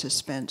writer or a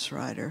suspense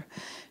writer.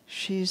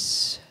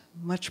 She's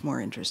much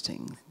more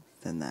interesting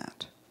than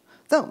that.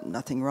 Though,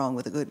 nothing wrong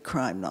with a good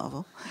crime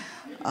novel.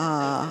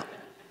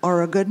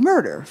 Or a good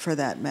murder, for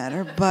that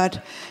matter.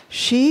 But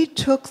she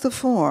took the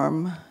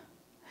form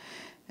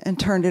and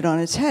turned it on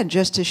its head,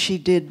 just as she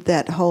did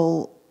that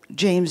whole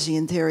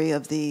Jamesian theory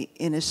of the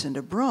innocent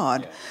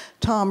abroad. Yeah.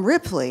 Tom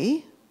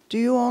Ripley, do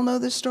you all know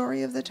the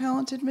story of the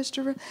talented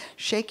Mr. Ripley?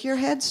 Shake your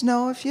heads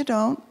no if you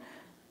don't.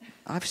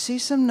 I see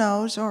some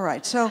no's. All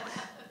right, so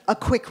a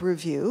quick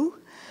review.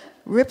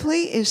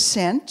 Ripley is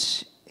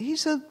sent,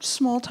 he's a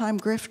small-time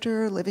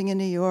grifter living in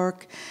New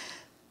York,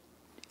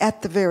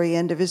 at the very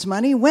end of his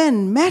money,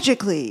 when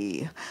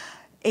magically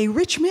a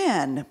rich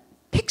man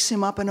picks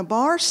him up in a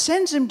bar,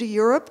 sends him to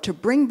Europe to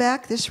bring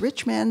back this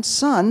rich man's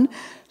son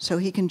so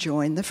he can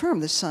join the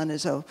firm. The son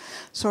is a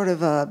sort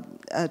of a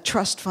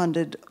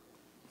trust-funded,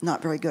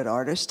 not very good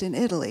artist in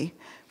Italy.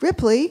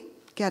 Ripley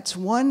gets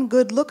one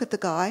good look at the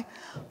guy,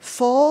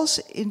 falls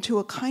into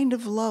a kind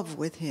of love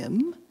with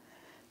him,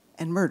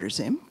 and murders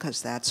him, because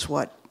that's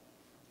what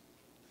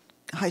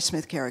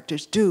Highsmith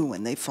characters do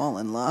when they fall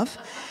in love.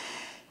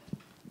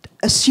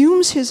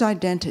 Assumes his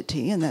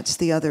identity, and that's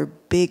the other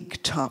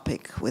big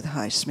topic with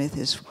Highsmith,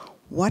 is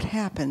what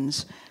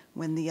happens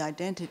when the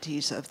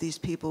identities of these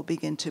people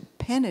begin to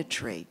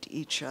penetrate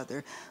each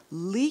other,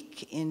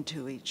 leak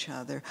into each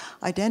other.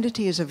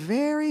 Identity is a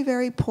very,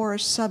 very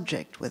porous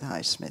subject with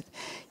Highsmith,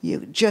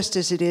 just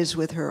as it is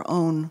with her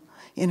own,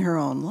 in her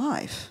own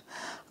life.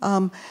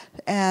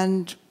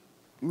 And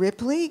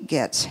Ripley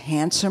gets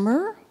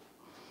handsomer,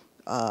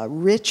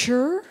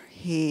 richer.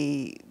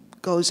 He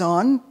goes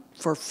on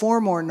for 4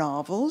 more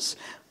novels,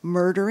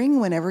 murdering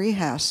whenever he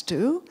has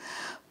to,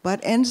 but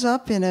ends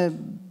up in a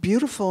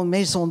beautiful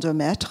maison de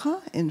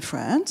maître in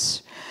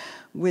France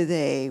with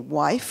a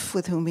wife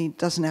with whom he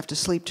doesn't have to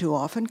sleep too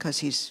often because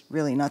he's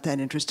really not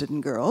that interested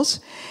in girls,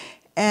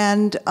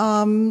 and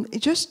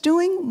just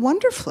doing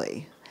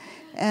wonderfully.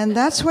 And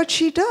that's what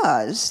she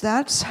does.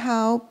 That's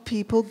how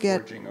people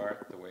get... Forging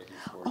art the way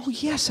he forged. Oh,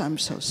 yes, I'm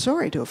so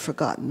sorry to have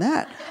forgotten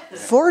that.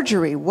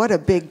 Forgery, what a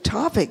big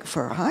topic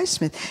for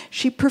Highsmith.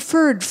 She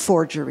preferred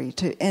forgery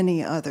to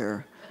any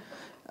other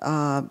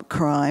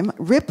crime.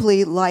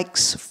 Ripley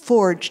likes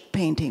forged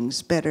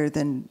paintings better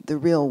than the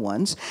real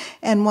ones,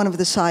 and one of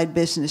the side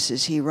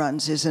businesses he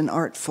runs is an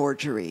art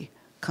forgery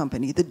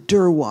company, the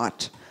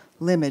Derwatt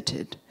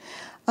Limited.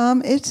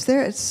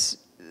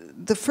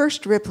 The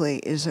first Ripley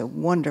is a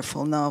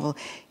wonderful novel.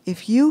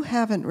 If you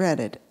haven't read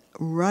it,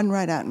 run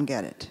right out and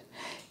get it.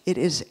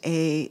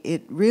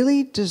 It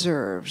really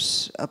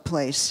deserves a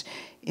place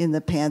in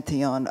the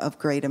pantheon of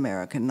great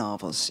American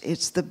novels.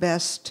 It's the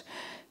best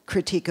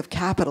critique of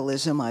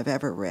capitalism I've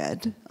ever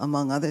read,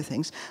 among other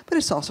things, but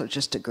it's also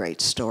just a great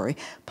story.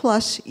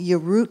 Plus, you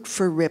root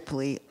for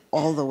Ripley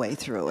all the way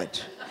through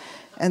it.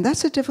 And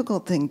that's a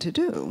difficult thing to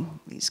do.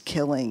 He's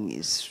killing,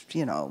 he's,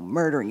 you know,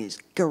 murdering, he's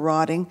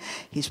garroting,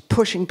 he's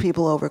pushing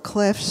people over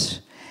cliffs,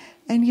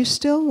 and you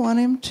still want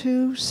him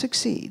to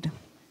succeed.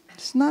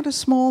 It's not a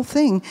small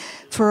thing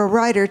for a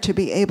writer to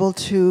be able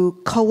to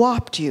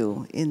co-opt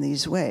you in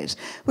these ways,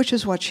 which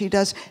is what she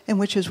does, and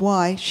which is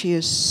why she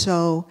is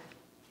so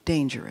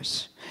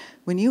dangerous.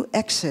 When you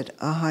exit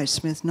a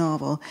Highsmith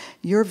novel,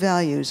 your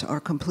values are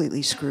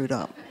completely screwed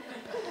up.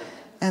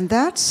 And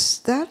that's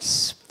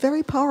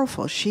very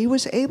powerful. She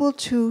was able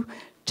to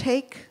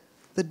take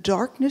the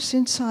darkness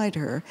inside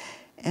her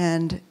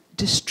and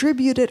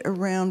distribute it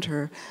around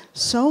her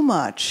so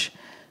much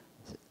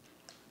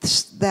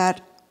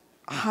that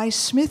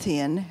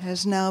Highsmithian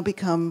has now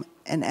become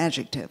an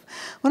adjective.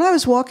 When I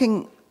was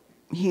walking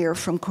here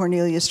from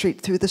Cornelia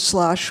Street through the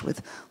slush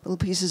with little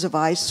pieces of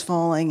ice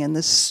falling and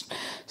this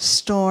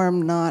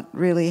storm not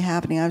really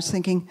happening, I was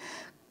thinking,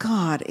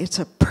 God, it's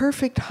a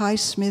perfect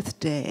Highsmith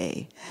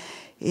day.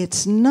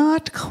 It's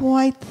not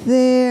quite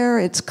there,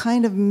 it's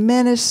kind of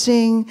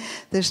menacing,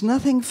 there's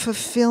nothing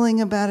fulfilling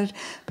about it,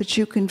 but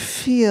you can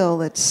feel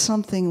that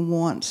something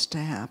wants to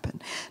happen.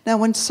 Now,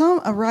 when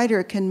a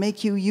writer can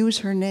make you use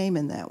her name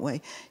in that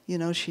way, you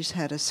know she's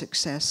had a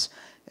success,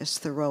 as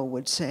Thoreau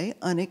would say,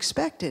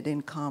 unexpected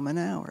in common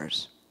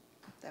hours.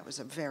 That was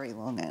a very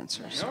long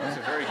answer. No, it's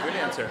a very good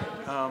answer.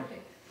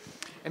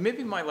 And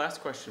maybe my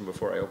last question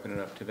before I open it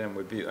up to them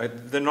would be,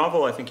 the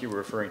novel I think you were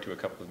referring to a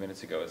couple of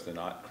minutes ago is the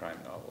not crime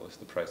novel, is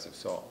The Price of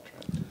Salt,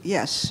 right?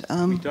 Yes.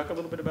 Can you talk a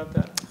little bit about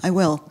that? I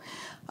will.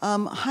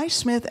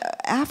 Highsmith,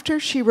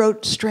 after she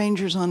wrote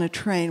Strangers on a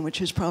Train,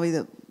 which is probably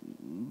the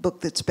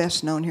book that's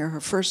best known here,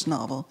 her first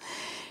novel,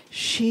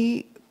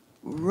 she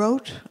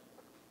wrote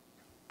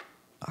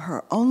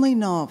her only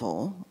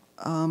novel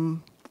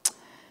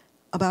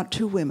about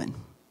two women.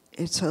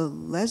 It's a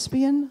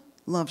lesbian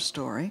love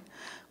story,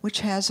 which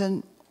has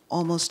an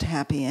almost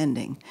happy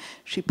ending.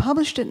 She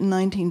published it in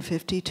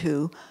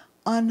 1952,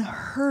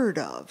 unheard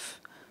of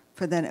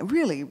for then, a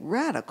really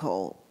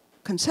radical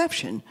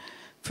conception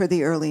for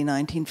the early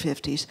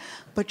 1950s.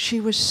 But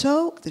she was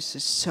so, this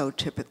is so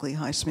typically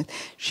Highsmith,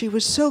 she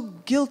was so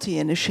guilty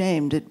and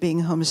ashamed at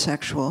being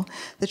homosexual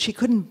that she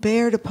couldn't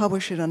bear to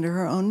publish it under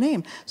her own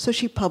name, so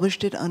she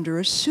published it under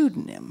a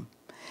pseudonym.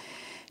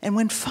 And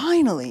when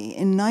finally,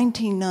 in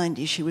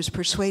 1990, she was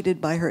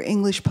persuaded by her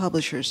English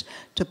publishers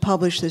to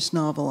publish this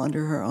novel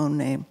under her own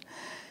name,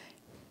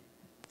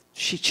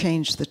 she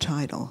changed the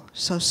title.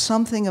 So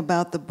something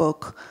about the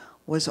book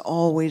was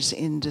always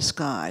in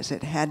disguise.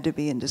 It had to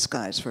be in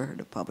disguise for her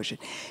to publish it.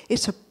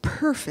 It's a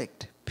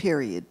perfect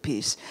period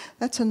piece.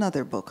 That's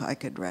another book I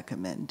could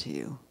recommend to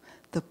you.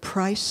 The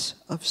Price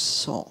of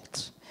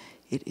Salt.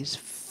 It is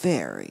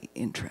very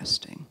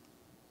interesting.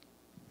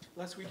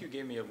 Last week you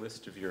gave me a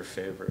list of your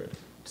favorite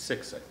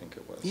 6, I think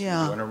it was. Yeah.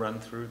 Do you want to run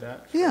through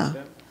that? Yeah.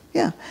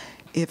 Yeah.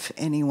 If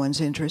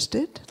anyone's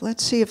interested,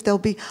 let's see if they'll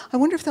be, I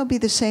wonder if they'll be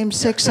the same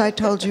 6 I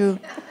told you.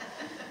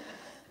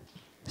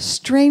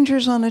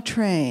 Strangers on a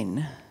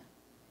Train,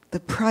 The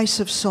Price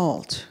of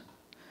Salt,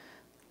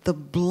 The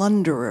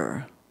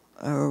Blunderer,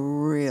 a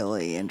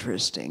really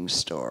interesting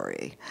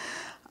story.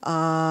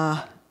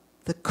 The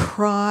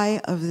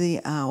Cry of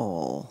the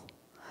Owl,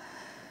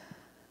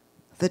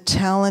 The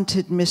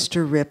Talented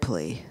Mr.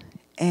 Ripley,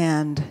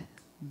 and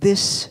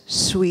This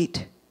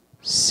Sweet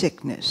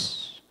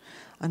Sickness,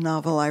 a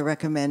novel I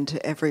recommend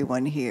to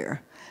everyone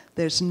here.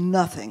 There's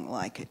nothing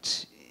like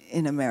it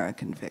in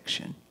American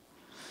fiction.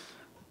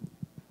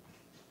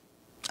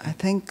 I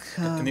think...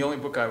 and the only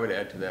book I would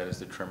add to that is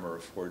The Tremor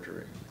of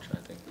Forgery, which I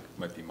think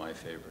might be my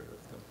favorite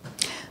of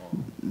them all.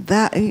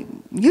 That,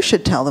 you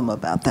should tell them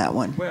about that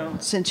one, well,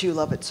 since you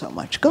love it so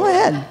much. Go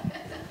ahead.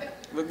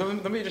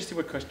 Let me just see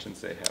what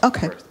questions they have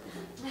Okay. first.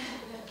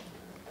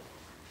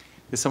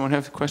 Does someone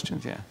have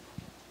questions? Yeah.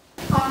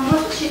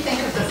 What did she think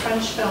of the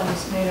French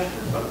films made of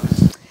her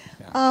books?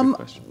 Yeah, good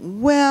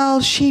question.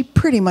 Well, she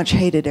pretty much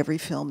hated every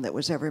film that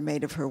was ever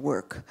made of her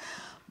work,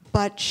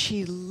 but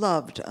she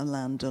loved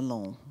Alain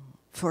Delon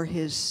for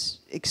his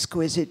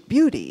exquisite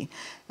beauty.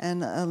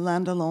 And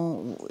Alain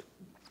Delon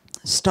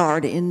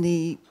starred in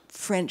the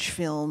French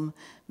film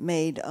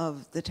made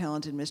of The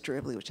Talented Mr.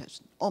 Ripley, which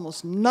has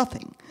almost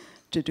nothing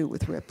to do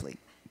with Ripley.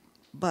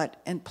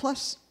 And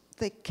plus,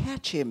 they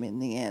catch him in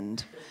the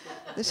end.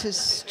 This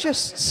is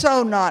just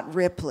so not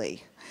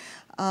Ripley.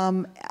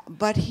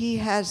 But he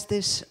has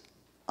this,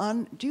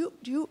 have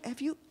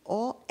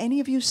any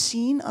of you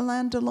seen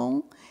Alain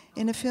Delon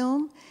in a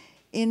film?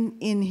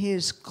 In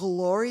his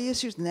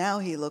glorious years, now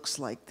he looks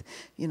like,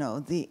 you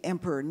know, the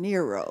Emperor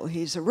Nero.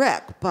 He's a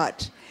wreck,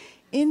 but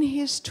in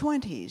his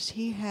 20s,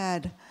 he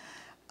had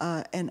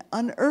an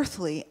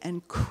unearthly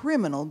and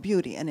criminal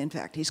beauty. And in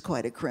fact, he's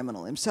quite a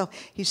criminal himself.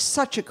 He's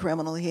such a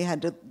criminal, he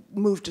had to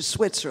move to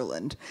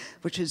Switzerland,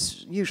 which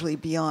is usually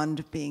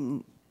beyond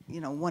being,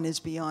 you know, one is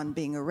beyond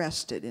being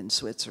arrested in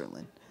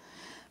Switzerland.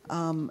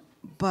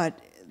 But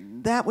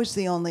that was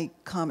the only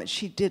comment.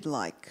 She did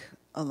like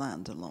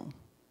Alain Delon.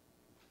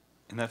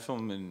 And that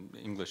film in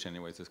English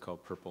anyways is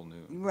called Purple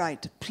Noon.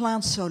 Right,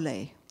 Plein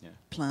Soleil.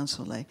 Plein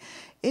Soleil.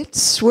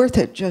 It's worth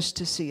it just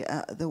to see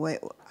the way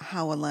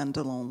how Alain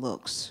Delon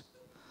looks.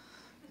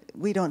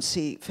 We don't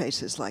see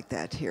faces like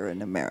that here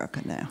in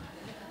America now.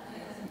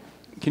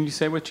 Can you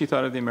say what you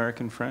thought of The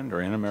American Friend or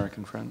An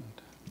American Friend?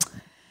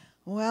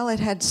 Well, it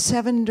had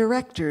 7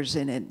 directors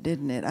in it,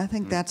 didn't it? I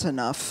think that's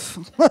enough.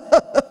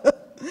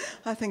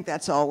 I think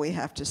that's all we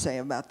have to say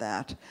about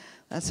that.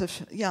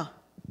 That's yeah.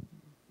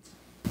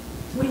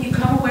 When you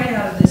come away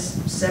out of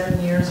this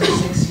 7 years or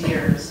 6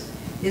 years,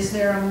 is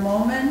there a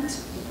moment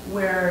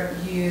where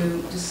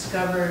you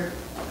discovered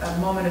a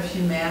moment of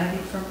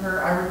humanity from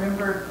her? I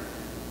remember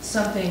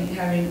something,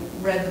 having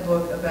read the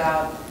book,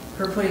 about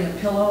her putting a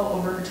pillow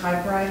over her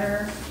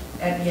typewriter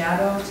at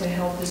Yaddo to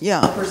help this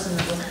person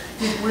that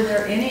was. Were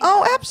there any?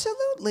 Oh,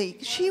 absolutely.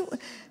 She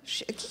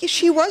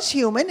was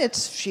human.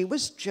 She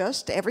was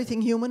just,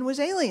 everything human was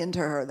alien to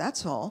her.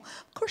 That's all.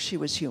 Of course, she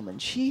was human.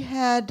 She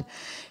had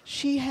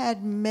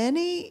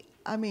many.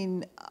 I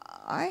mean,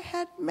 I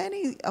had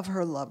many of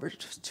her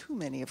lovers, too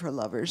many of her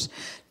lovers,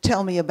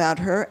 tell me about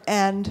her,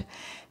 and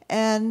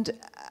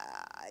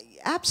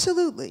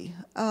absolutely.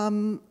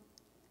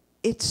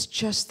 It's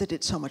just that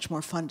it's so much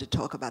more fun to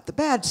talk about the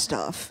bad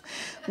stuff,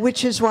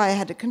 which is why I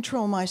had to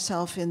control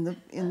myself in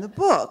the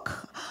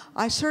book.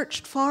 I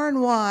searched far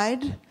and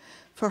wide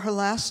for her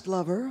last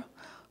lover,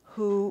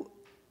 who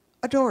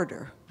adored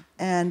her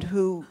and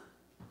who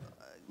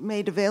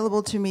made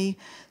available to me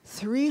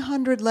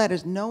 300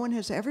 letters. No one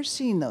has ever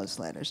seen those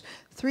letters.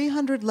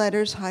 300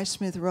 letters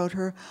Highsmith wrote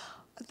her,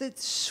 the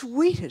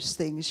sweetest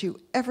things you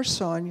ever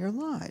saw in your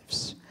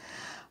lives.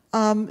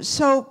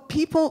 So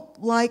people,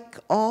 like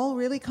all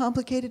really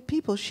complicated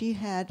people, she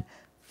had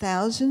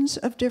thousands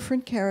of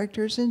different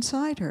characters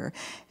inside her.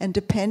 And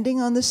depending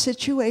on the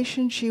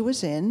situation she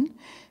was in,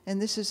 and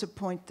this is a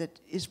point that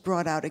is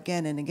brought out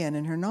again and again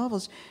in her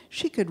novels,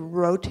 she could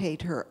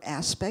rotate her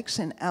aspects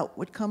and out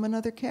would come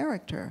another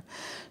character.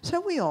 So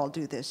we all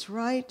do this,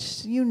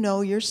 right? You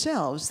know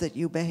yourselves that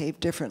you behave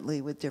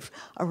differently with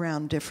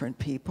around different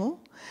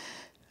people.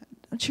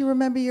 Don't you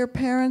remember your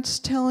parents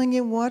telling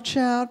you, watch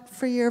out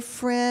for your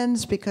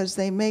friends because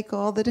they make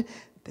all the...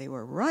 They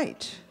were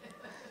right.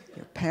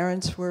 Your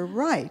parents were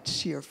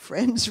right. Your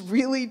friends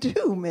really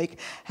do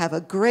have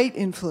a great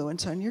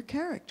influence on your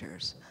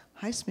characters.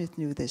 Highsmith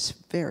knew this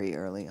very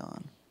early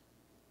on.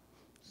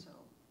 So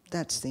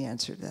that's the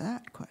answer to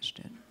that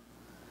question.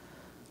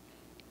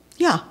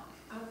 Yeah.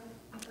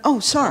 Oh,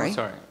 sorry. Oh,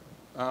 sorry.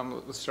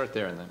 Let's start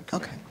there and then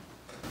come Okay. back.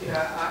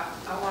 Yeah,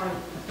 I want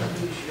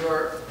to use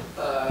your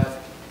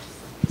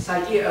this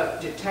idea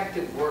of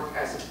detective work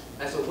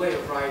as a way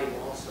of writing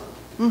also.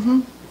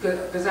 Mm-hmm.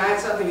 Because I had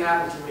something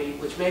happen to me,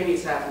 which maybe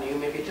it's happened to you,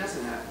 maybe it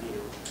doesn't happen to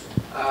you.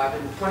 I've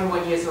been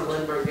 21 years in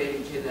Lindbergh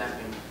dating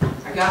kidnapping.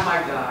 I got my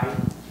guy,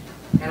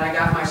 and I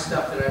got my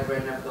stuff that I've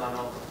read and I've gone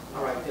over.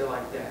 All right, they're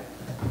like that.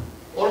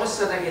 All of a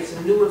sudden I get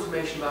some new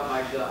information about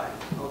my guy.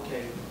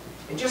 Okay.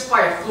 And just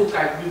by a fluke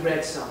I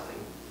reread something.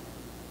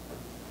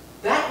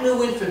 That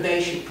new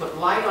information put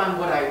light on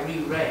what I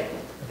reread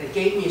that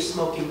gave me a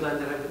smoking gun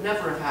that I would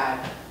never have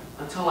had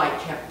until I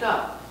kept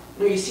up.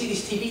 You know, you see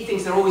these TV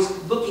things, they're always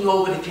looking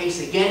over the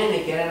case again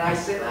and again, and I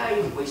said,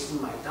 you're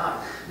wasting my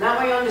time. Now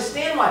I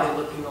understand why they're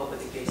looking over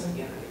the case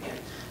again and again.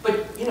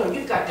 But, you know,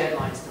 you've got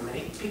deadlines to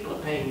make. People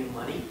are paying you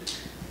money.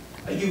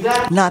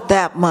 Not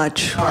that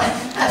much. All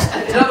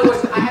right. In other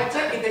words, I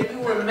take it that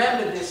you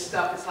remember this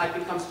stuff. It's like it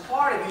becomes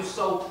part of you,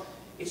 so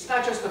it's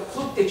not just a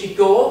fluke that you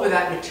go over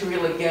that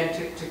material again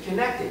to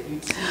connect it.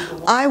 You'd see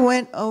the I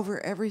went over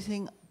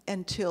everything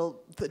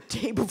until the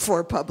day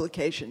before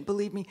publication.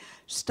 Believe me,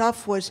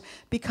 stuff was,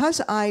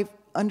 because I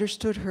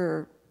understood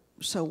her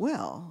so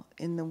well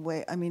in the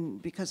way, I mean,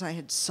 because I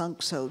had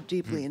sunk so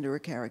deeply into her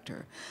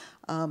character,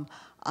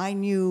 I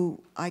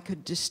knew I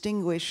could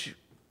distinguish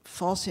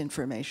false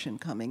information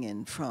coming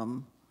in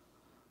from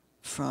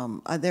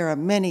there are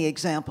many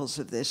examples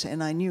of this,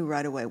 and I knew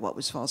right away what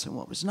was false and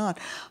what was not,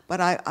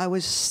 but I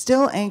was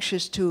still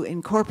anxious to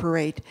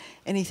incorporate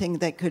anything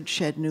that could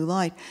shed new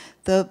light.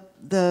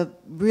 The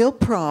real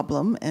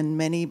problem, and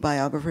many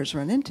biographers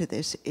run into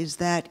this, is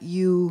that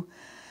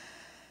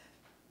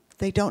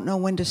they don't know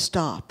when to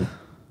stop.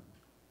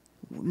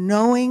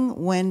 Knowing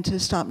when to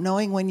stop,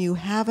 knowing when you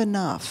have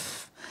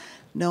enough,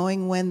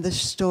 knowing when the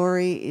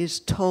story is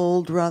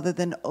told rather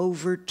than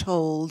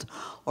overtold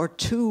or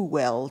too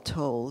well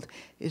told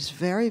is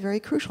very, very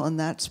crucial, and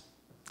that's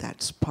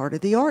part of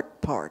the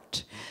art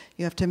part.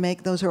 You have to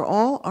make, those are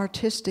all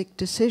artistic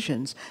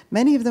decisions.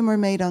 Many of them are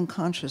made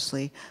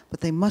unconsciously,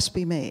 but they must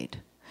be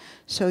made.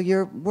 So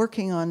you're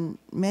working on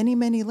many,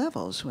 many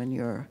levels when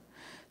you're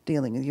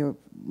dealing with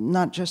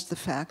not just the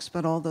facts,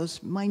 but all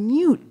those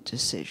minute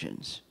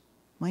decisions.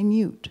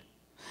 Minute.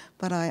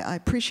 But I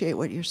appreciate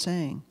what you're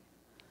saying.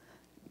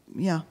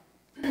 Yeah.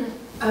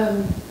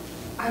 There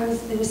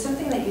was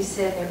something that you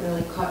said that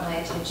really caught my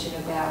attention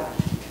about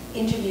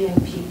interviewing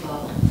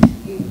people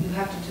you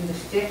have to do the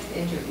 5th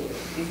interview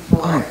before.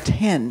 Oh,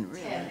 10.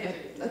 10.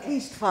 At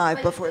least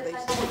 5 before they.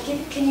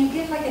 Can you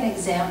give like an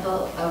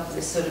example of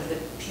the sort of the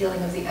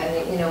peeling of the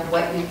onion, you know,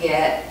 what you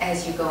get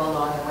as you go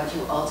along and what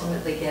you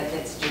ultimately get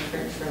that's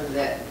different from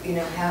the, you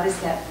know, how does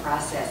that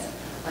process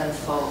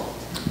unfold?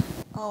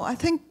 Oh, I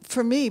think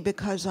for me,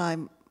 because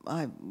I've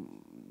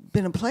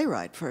been a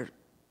playwright for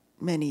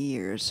many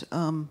years,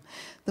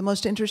 the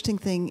most interesting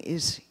thing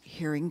is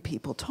hearing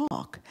people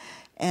talk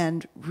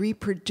and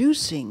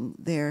reproducing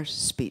their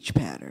speech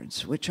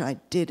patterns, which I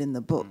did in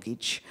the book.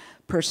 Each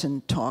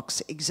person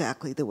talks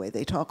exactly the way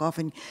they talk.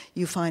 Often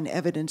you find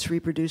evidence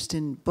reproduced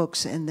in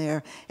books and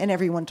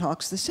everyone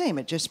talks the same.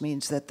 It just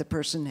means that the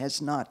person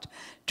has not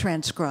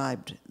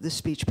transcribed the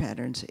speech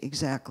patterns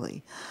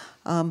exactly.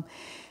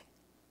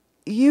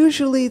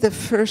 Usually the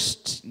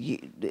first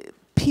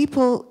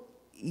people,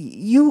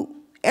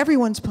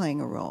 everyone's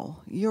playing a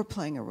role. You're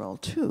playing a role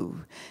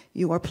too.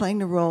 You are playing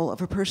the role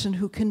of a person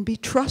who can be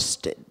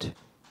trusted.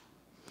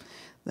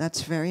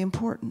 That's very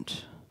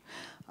important.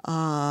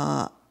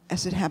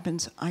 As it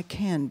happens, I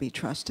can be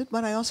trusted,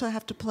 but I also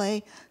have to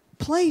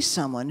play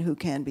someone who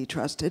can be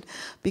trusted,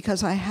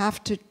 because I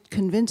have to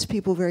convince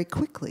people very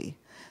quickly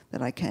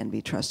that I can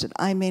be trusted.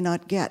 I may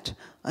not get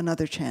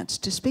another chance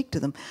to speak to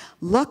them.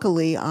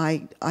 Luckily,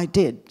 I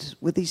did.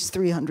 With these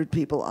 300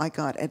 people, I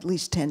got at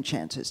least 10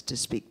 chances to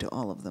speak to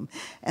all of them.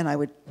 And I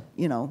would,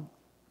 you know,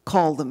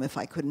 call them if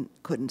I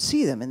couldn't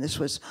see them. And this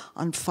was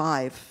on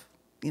 3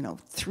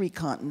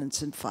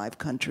 continents and 5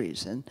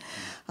 countries. And,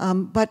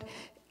 but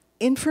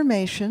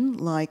information,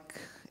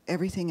 like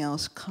everything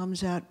else,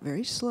 comes out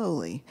very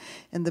slowly.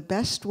 And the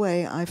best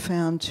way I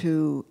found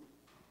to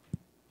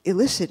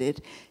elicit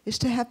it is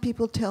to have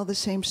people tell the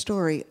same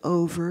story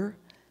over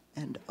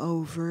and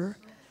over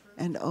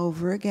and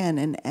over again.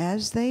 And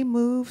as they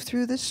move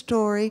through the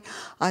story,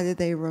 either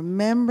they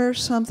remember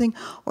something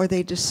or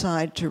they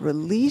decide to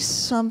release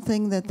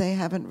something that they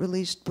haven't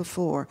released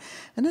before.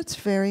 And that's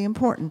very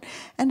important.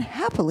 And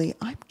happily,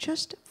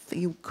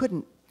 you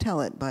couldn't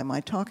tell it by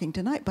my talking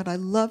tonight, but I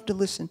love to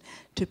listen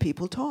to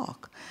people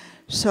talk.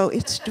 So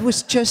it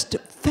was just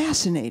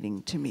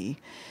fascinating to me.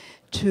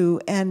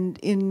 And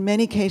in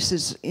many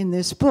cases in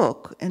this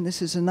book, and this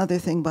is another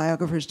thing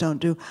biographers don't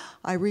do,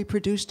 I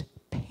reproduced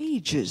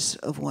pages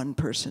of one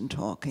person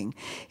talking.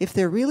 If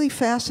they're really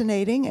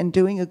fascinating and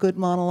doing a good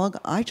monologue,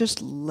 I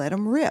just let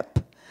them rip.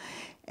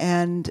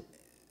 And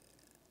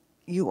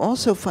you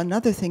also,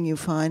 another thing you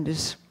find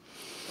is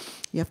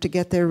you have to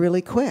get there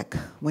really quick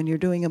when you're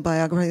doing a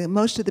biography.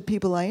 Most of the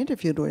people I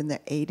interviewed were in their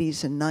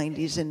 80s and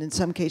 90s, and in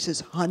some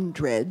cases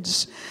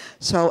hundreds.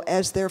 So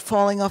as they're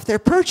falling off their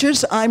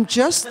perches, I'm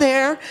just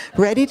there,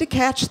 ready to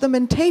catch them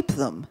and tape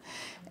them.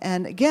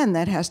 And again,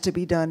 that has to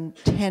be done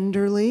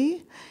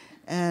tenderly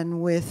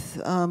and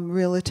with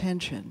real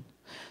attention.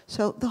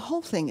 So the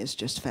whole thing is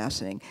just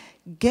fascinating.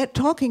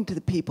 Talking to the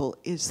people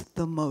is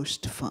the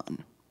most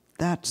fun.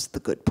 That's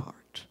the good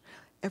part.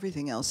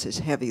 Everything else is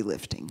heavy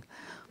lifting.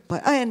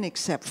 And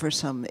except for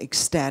some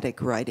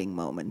ecstatic writing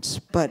moments.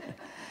 But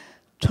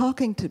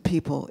talking to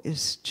people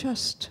is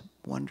just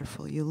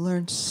wonderful. You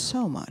learn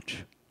so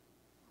much.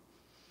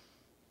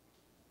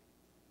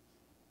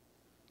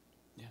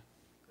 Yeah.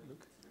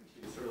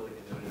 She was sort of like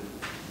a noted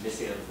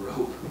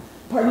misanthrope.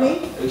 Pardon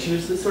me? She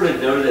was sort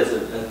of noted as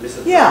a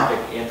misanthropic,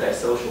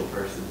 antisocial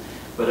person.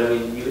 But I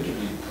mean, you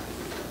interviewed,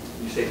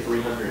 you say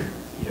 300,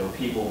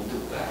 people.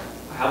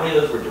 How many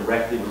of those were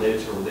directly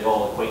related to her? Were they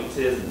all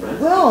acquaintances and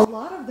friends? Well, a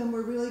lot of them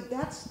were really,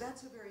 that's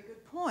a very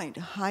good point.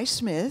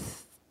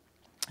 Highsmith,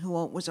 who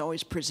was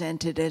always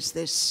presented as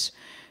this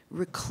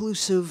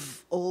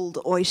reclusive old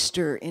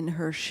oyster in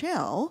her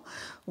shell,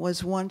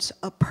 was once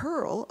a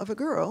pearl of a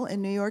girl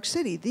in New York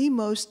City, the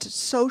most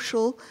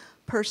social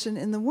person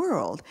in the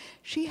world.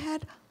 She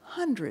had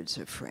hundreds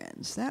of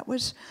friends. That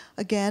was,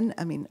 again,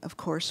 I mean, of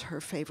course,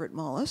 her favorite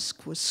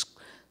mollusk was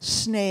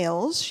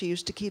snails. She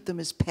used to keep them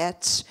as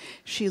pets.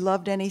 She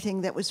loved anything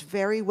that was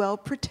very well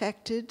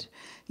protected,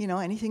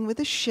 anything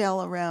with a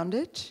shell around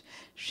it.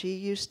 She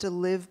used to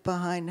live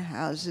behind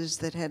houses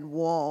that had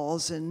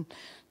walls and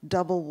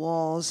double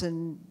walls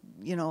and,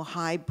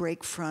 high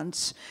break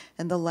fronts.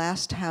 And the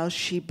last house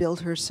she built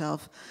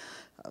herself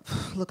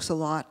looks a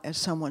lot, as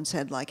someone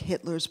said, like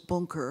Hitler's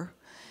bunker.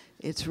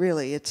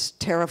 It's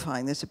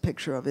terrifying. There's a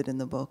picture of it in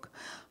the book.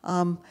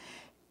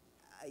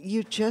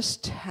 You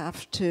just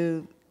have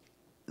to,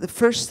 the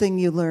first thing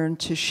you learn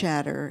to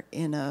shatter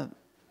in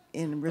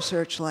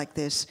research like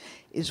this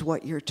is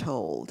what you're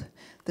told.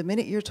 The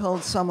minute you're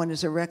told someone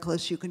is a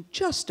recluse, you can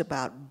just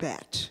about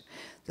bet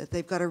that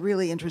they've got a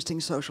really interesting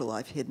social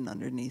life hidden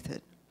underneath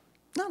it.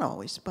 Not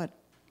always, but.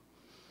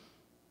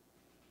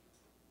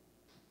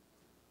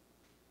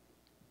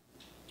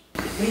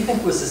 What do you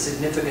think was the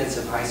significance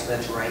of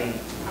Highsmith writing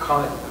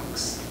comic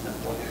books?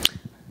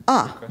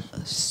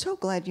 So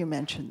glad you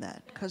mentioned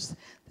that, because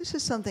this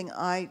is something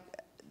I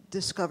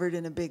discovered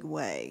in a big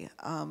way.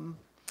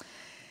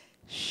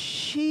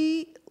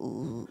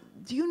 Do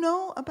you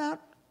know about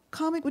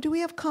do we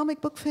have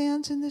comic book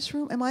fans in this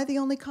room? Am I the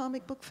only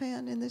comic book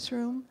fan in this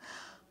room?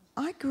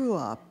 I grew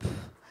up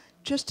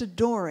just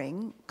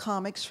adoring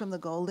comics from the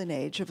golden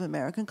age of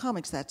American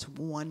comics. That's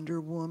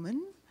Wonder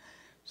Woman,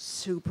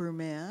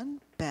 Superman,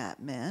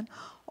 Batman,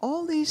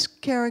 all these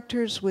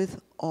characters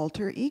with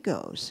alter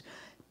egos.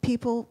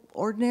 People,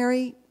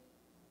 ordinary,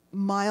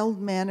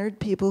 mild-mannered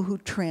people who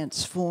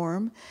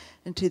transform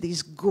into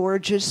these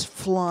gorgeous,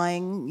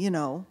 flying, you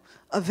know,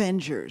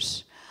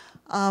 Avengers.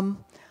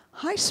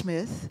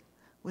 Highsmith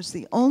was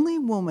the only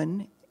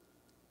woman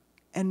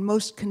and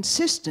most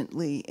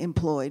consistently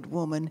employed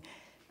woman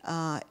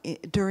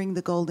during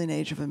the golden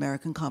age of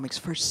American comics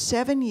for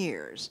 7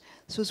 years.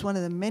 This was one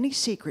of the many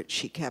secrets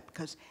she kept,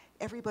 because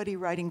everybody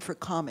writing for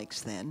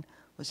comics then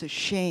was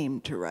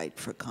ashamed to write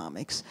for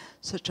comics,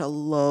 such a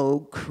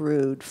low,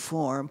 crude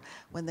form,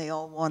 when they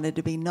all wanted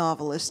to be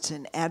novelists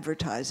and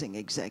advertising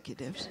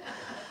executives.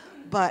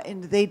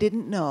 And they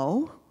didn't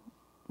know,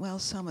 well,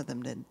 some of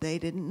them did, they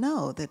didn't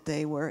know that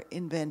they were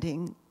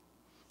inventing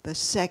the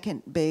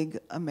second big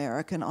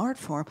American art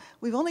form.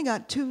 We've only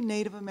got 2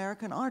 Native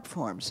American art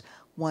forms.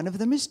 One of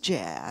them is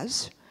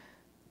jazz,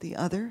 the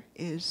other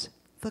is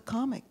the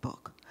comic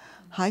book.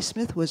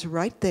 Highsmith was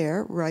right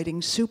there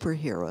writing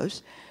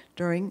superheroes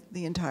during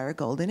the entire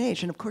golden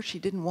age. And of course, she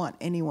didn't want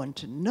anyone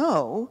to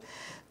know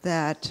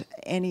that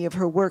any of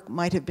her work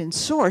might have been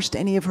sourced,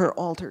 any of her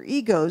alter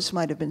egos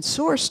might have been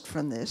sourced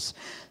from this,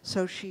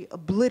 so she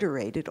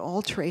obliterated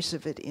all trace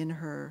of it in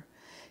her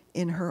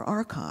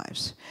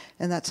archives.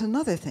 And that's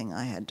another thing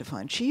I had to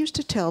find. She used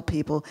to tell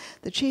people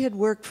that she had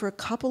worked for a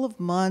couple of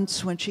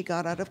months when she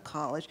got out of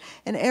college,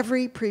 and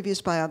every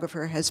previous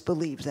biographer has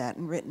believed that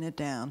and written it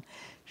down.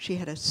 She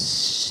had a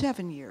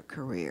 7-year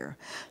career.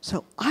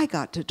 So I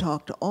got to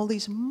talk to all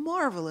these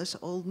marvelous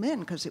old men,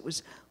 because it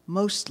was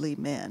mostly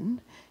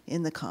men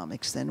in the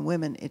comics than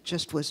women. It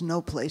just was no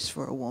place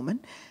for a woman,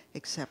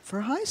 except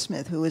for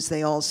Highsmith, who, as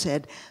they all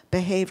said,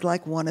 behaved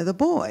like one of the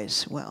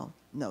boys. Well,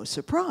 no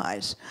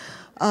surprise.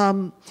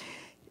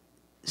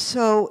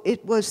 So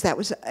that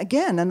was,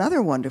 again,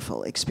 another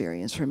wonderful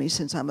experience for me,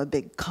 since I'm a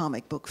big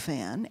comic book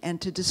fan,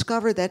 and to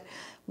discover that,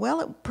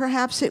 well,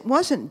 perhaps it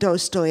wasn't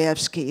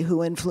Dostoevsky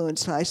who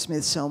influenced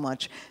Highsmith so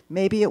much.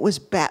 Maybe it was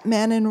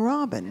Batman and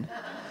Robin.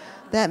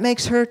 That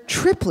makes her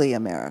triply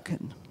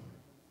American.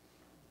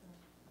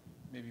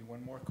 Maybe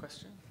one more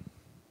question?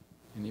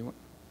 Anyone?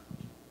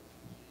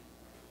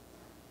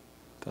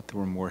 Thought there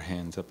were more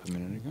hands up a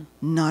minute ago.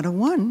 Not a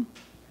one.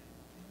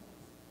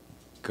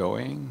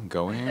 Going.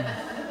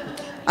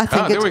 I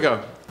think there we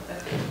go.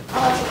 Oh,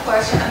 that's a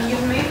question. I mean,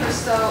 you've made her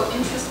so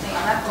interesting.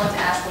 I'm not going to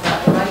ask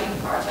about the writing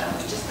part, but I'm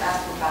going to just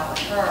ask about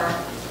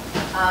her.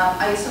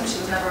 I assume she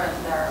was never in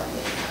therapy,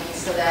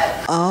 so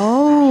that...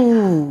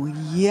 Oh,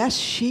 yes,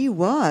 she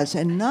was.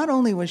 And not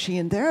only was she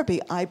in therapy,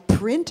 I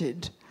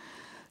printed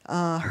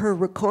her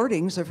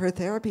recordings of her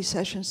therapy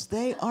sessions.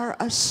 They are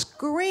a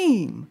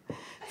scream.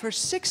 For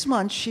 6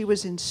 months, she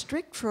was in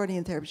strict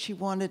Freudian therapy. She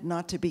wanted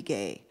not to be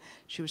gay.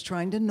 She was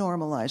trying to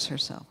normalize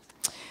herself.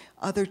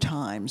 Other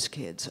times,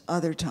 kids,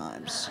 other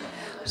times.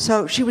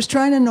 So she was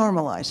trying to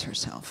normalize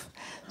herself.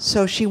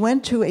 So she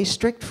went to a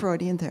strict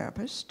Freudian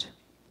therapist,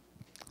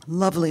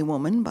 lovely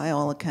woman by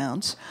all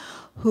accounts,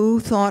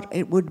 who thought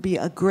it would be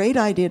a great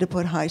idea to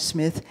put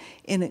Highsmith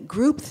in a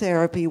group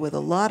therapy with a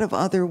lot of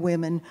other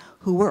women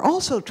who were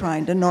also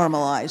trying to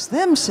normalize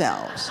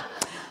themselves.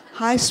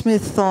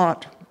 Highsmith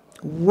thought,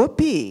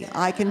 whoopee,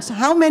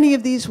 how many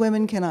of these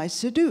women can I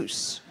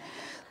seduce?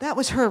 That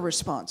was her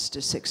response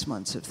to 6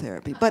 months of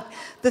therapy. But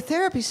the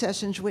therapy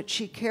sessions, which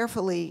she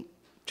carefully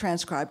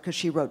transcribed because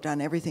she wrote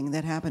down everything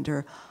that happened to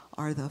her,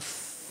 are the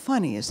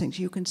funniest things.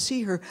 You can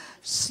see her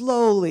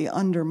slowly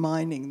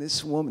undermining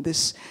this woman,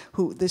 this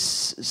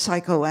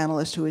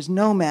psychoanalyst who is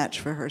no match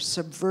for her,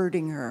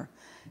 subverting her.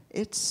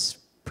 It's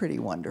pretty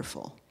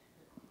wonderful.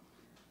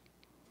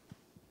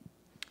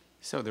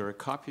 So there are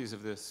copies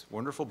of this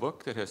wonderful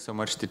book that has so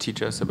much to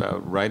teach us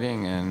about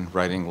writing and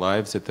writing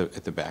lives at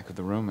the back of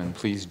the room. And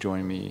please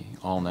join me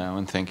all now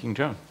in thanking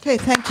Joan. Okay,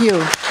 thank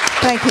you.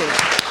 Thank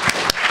you.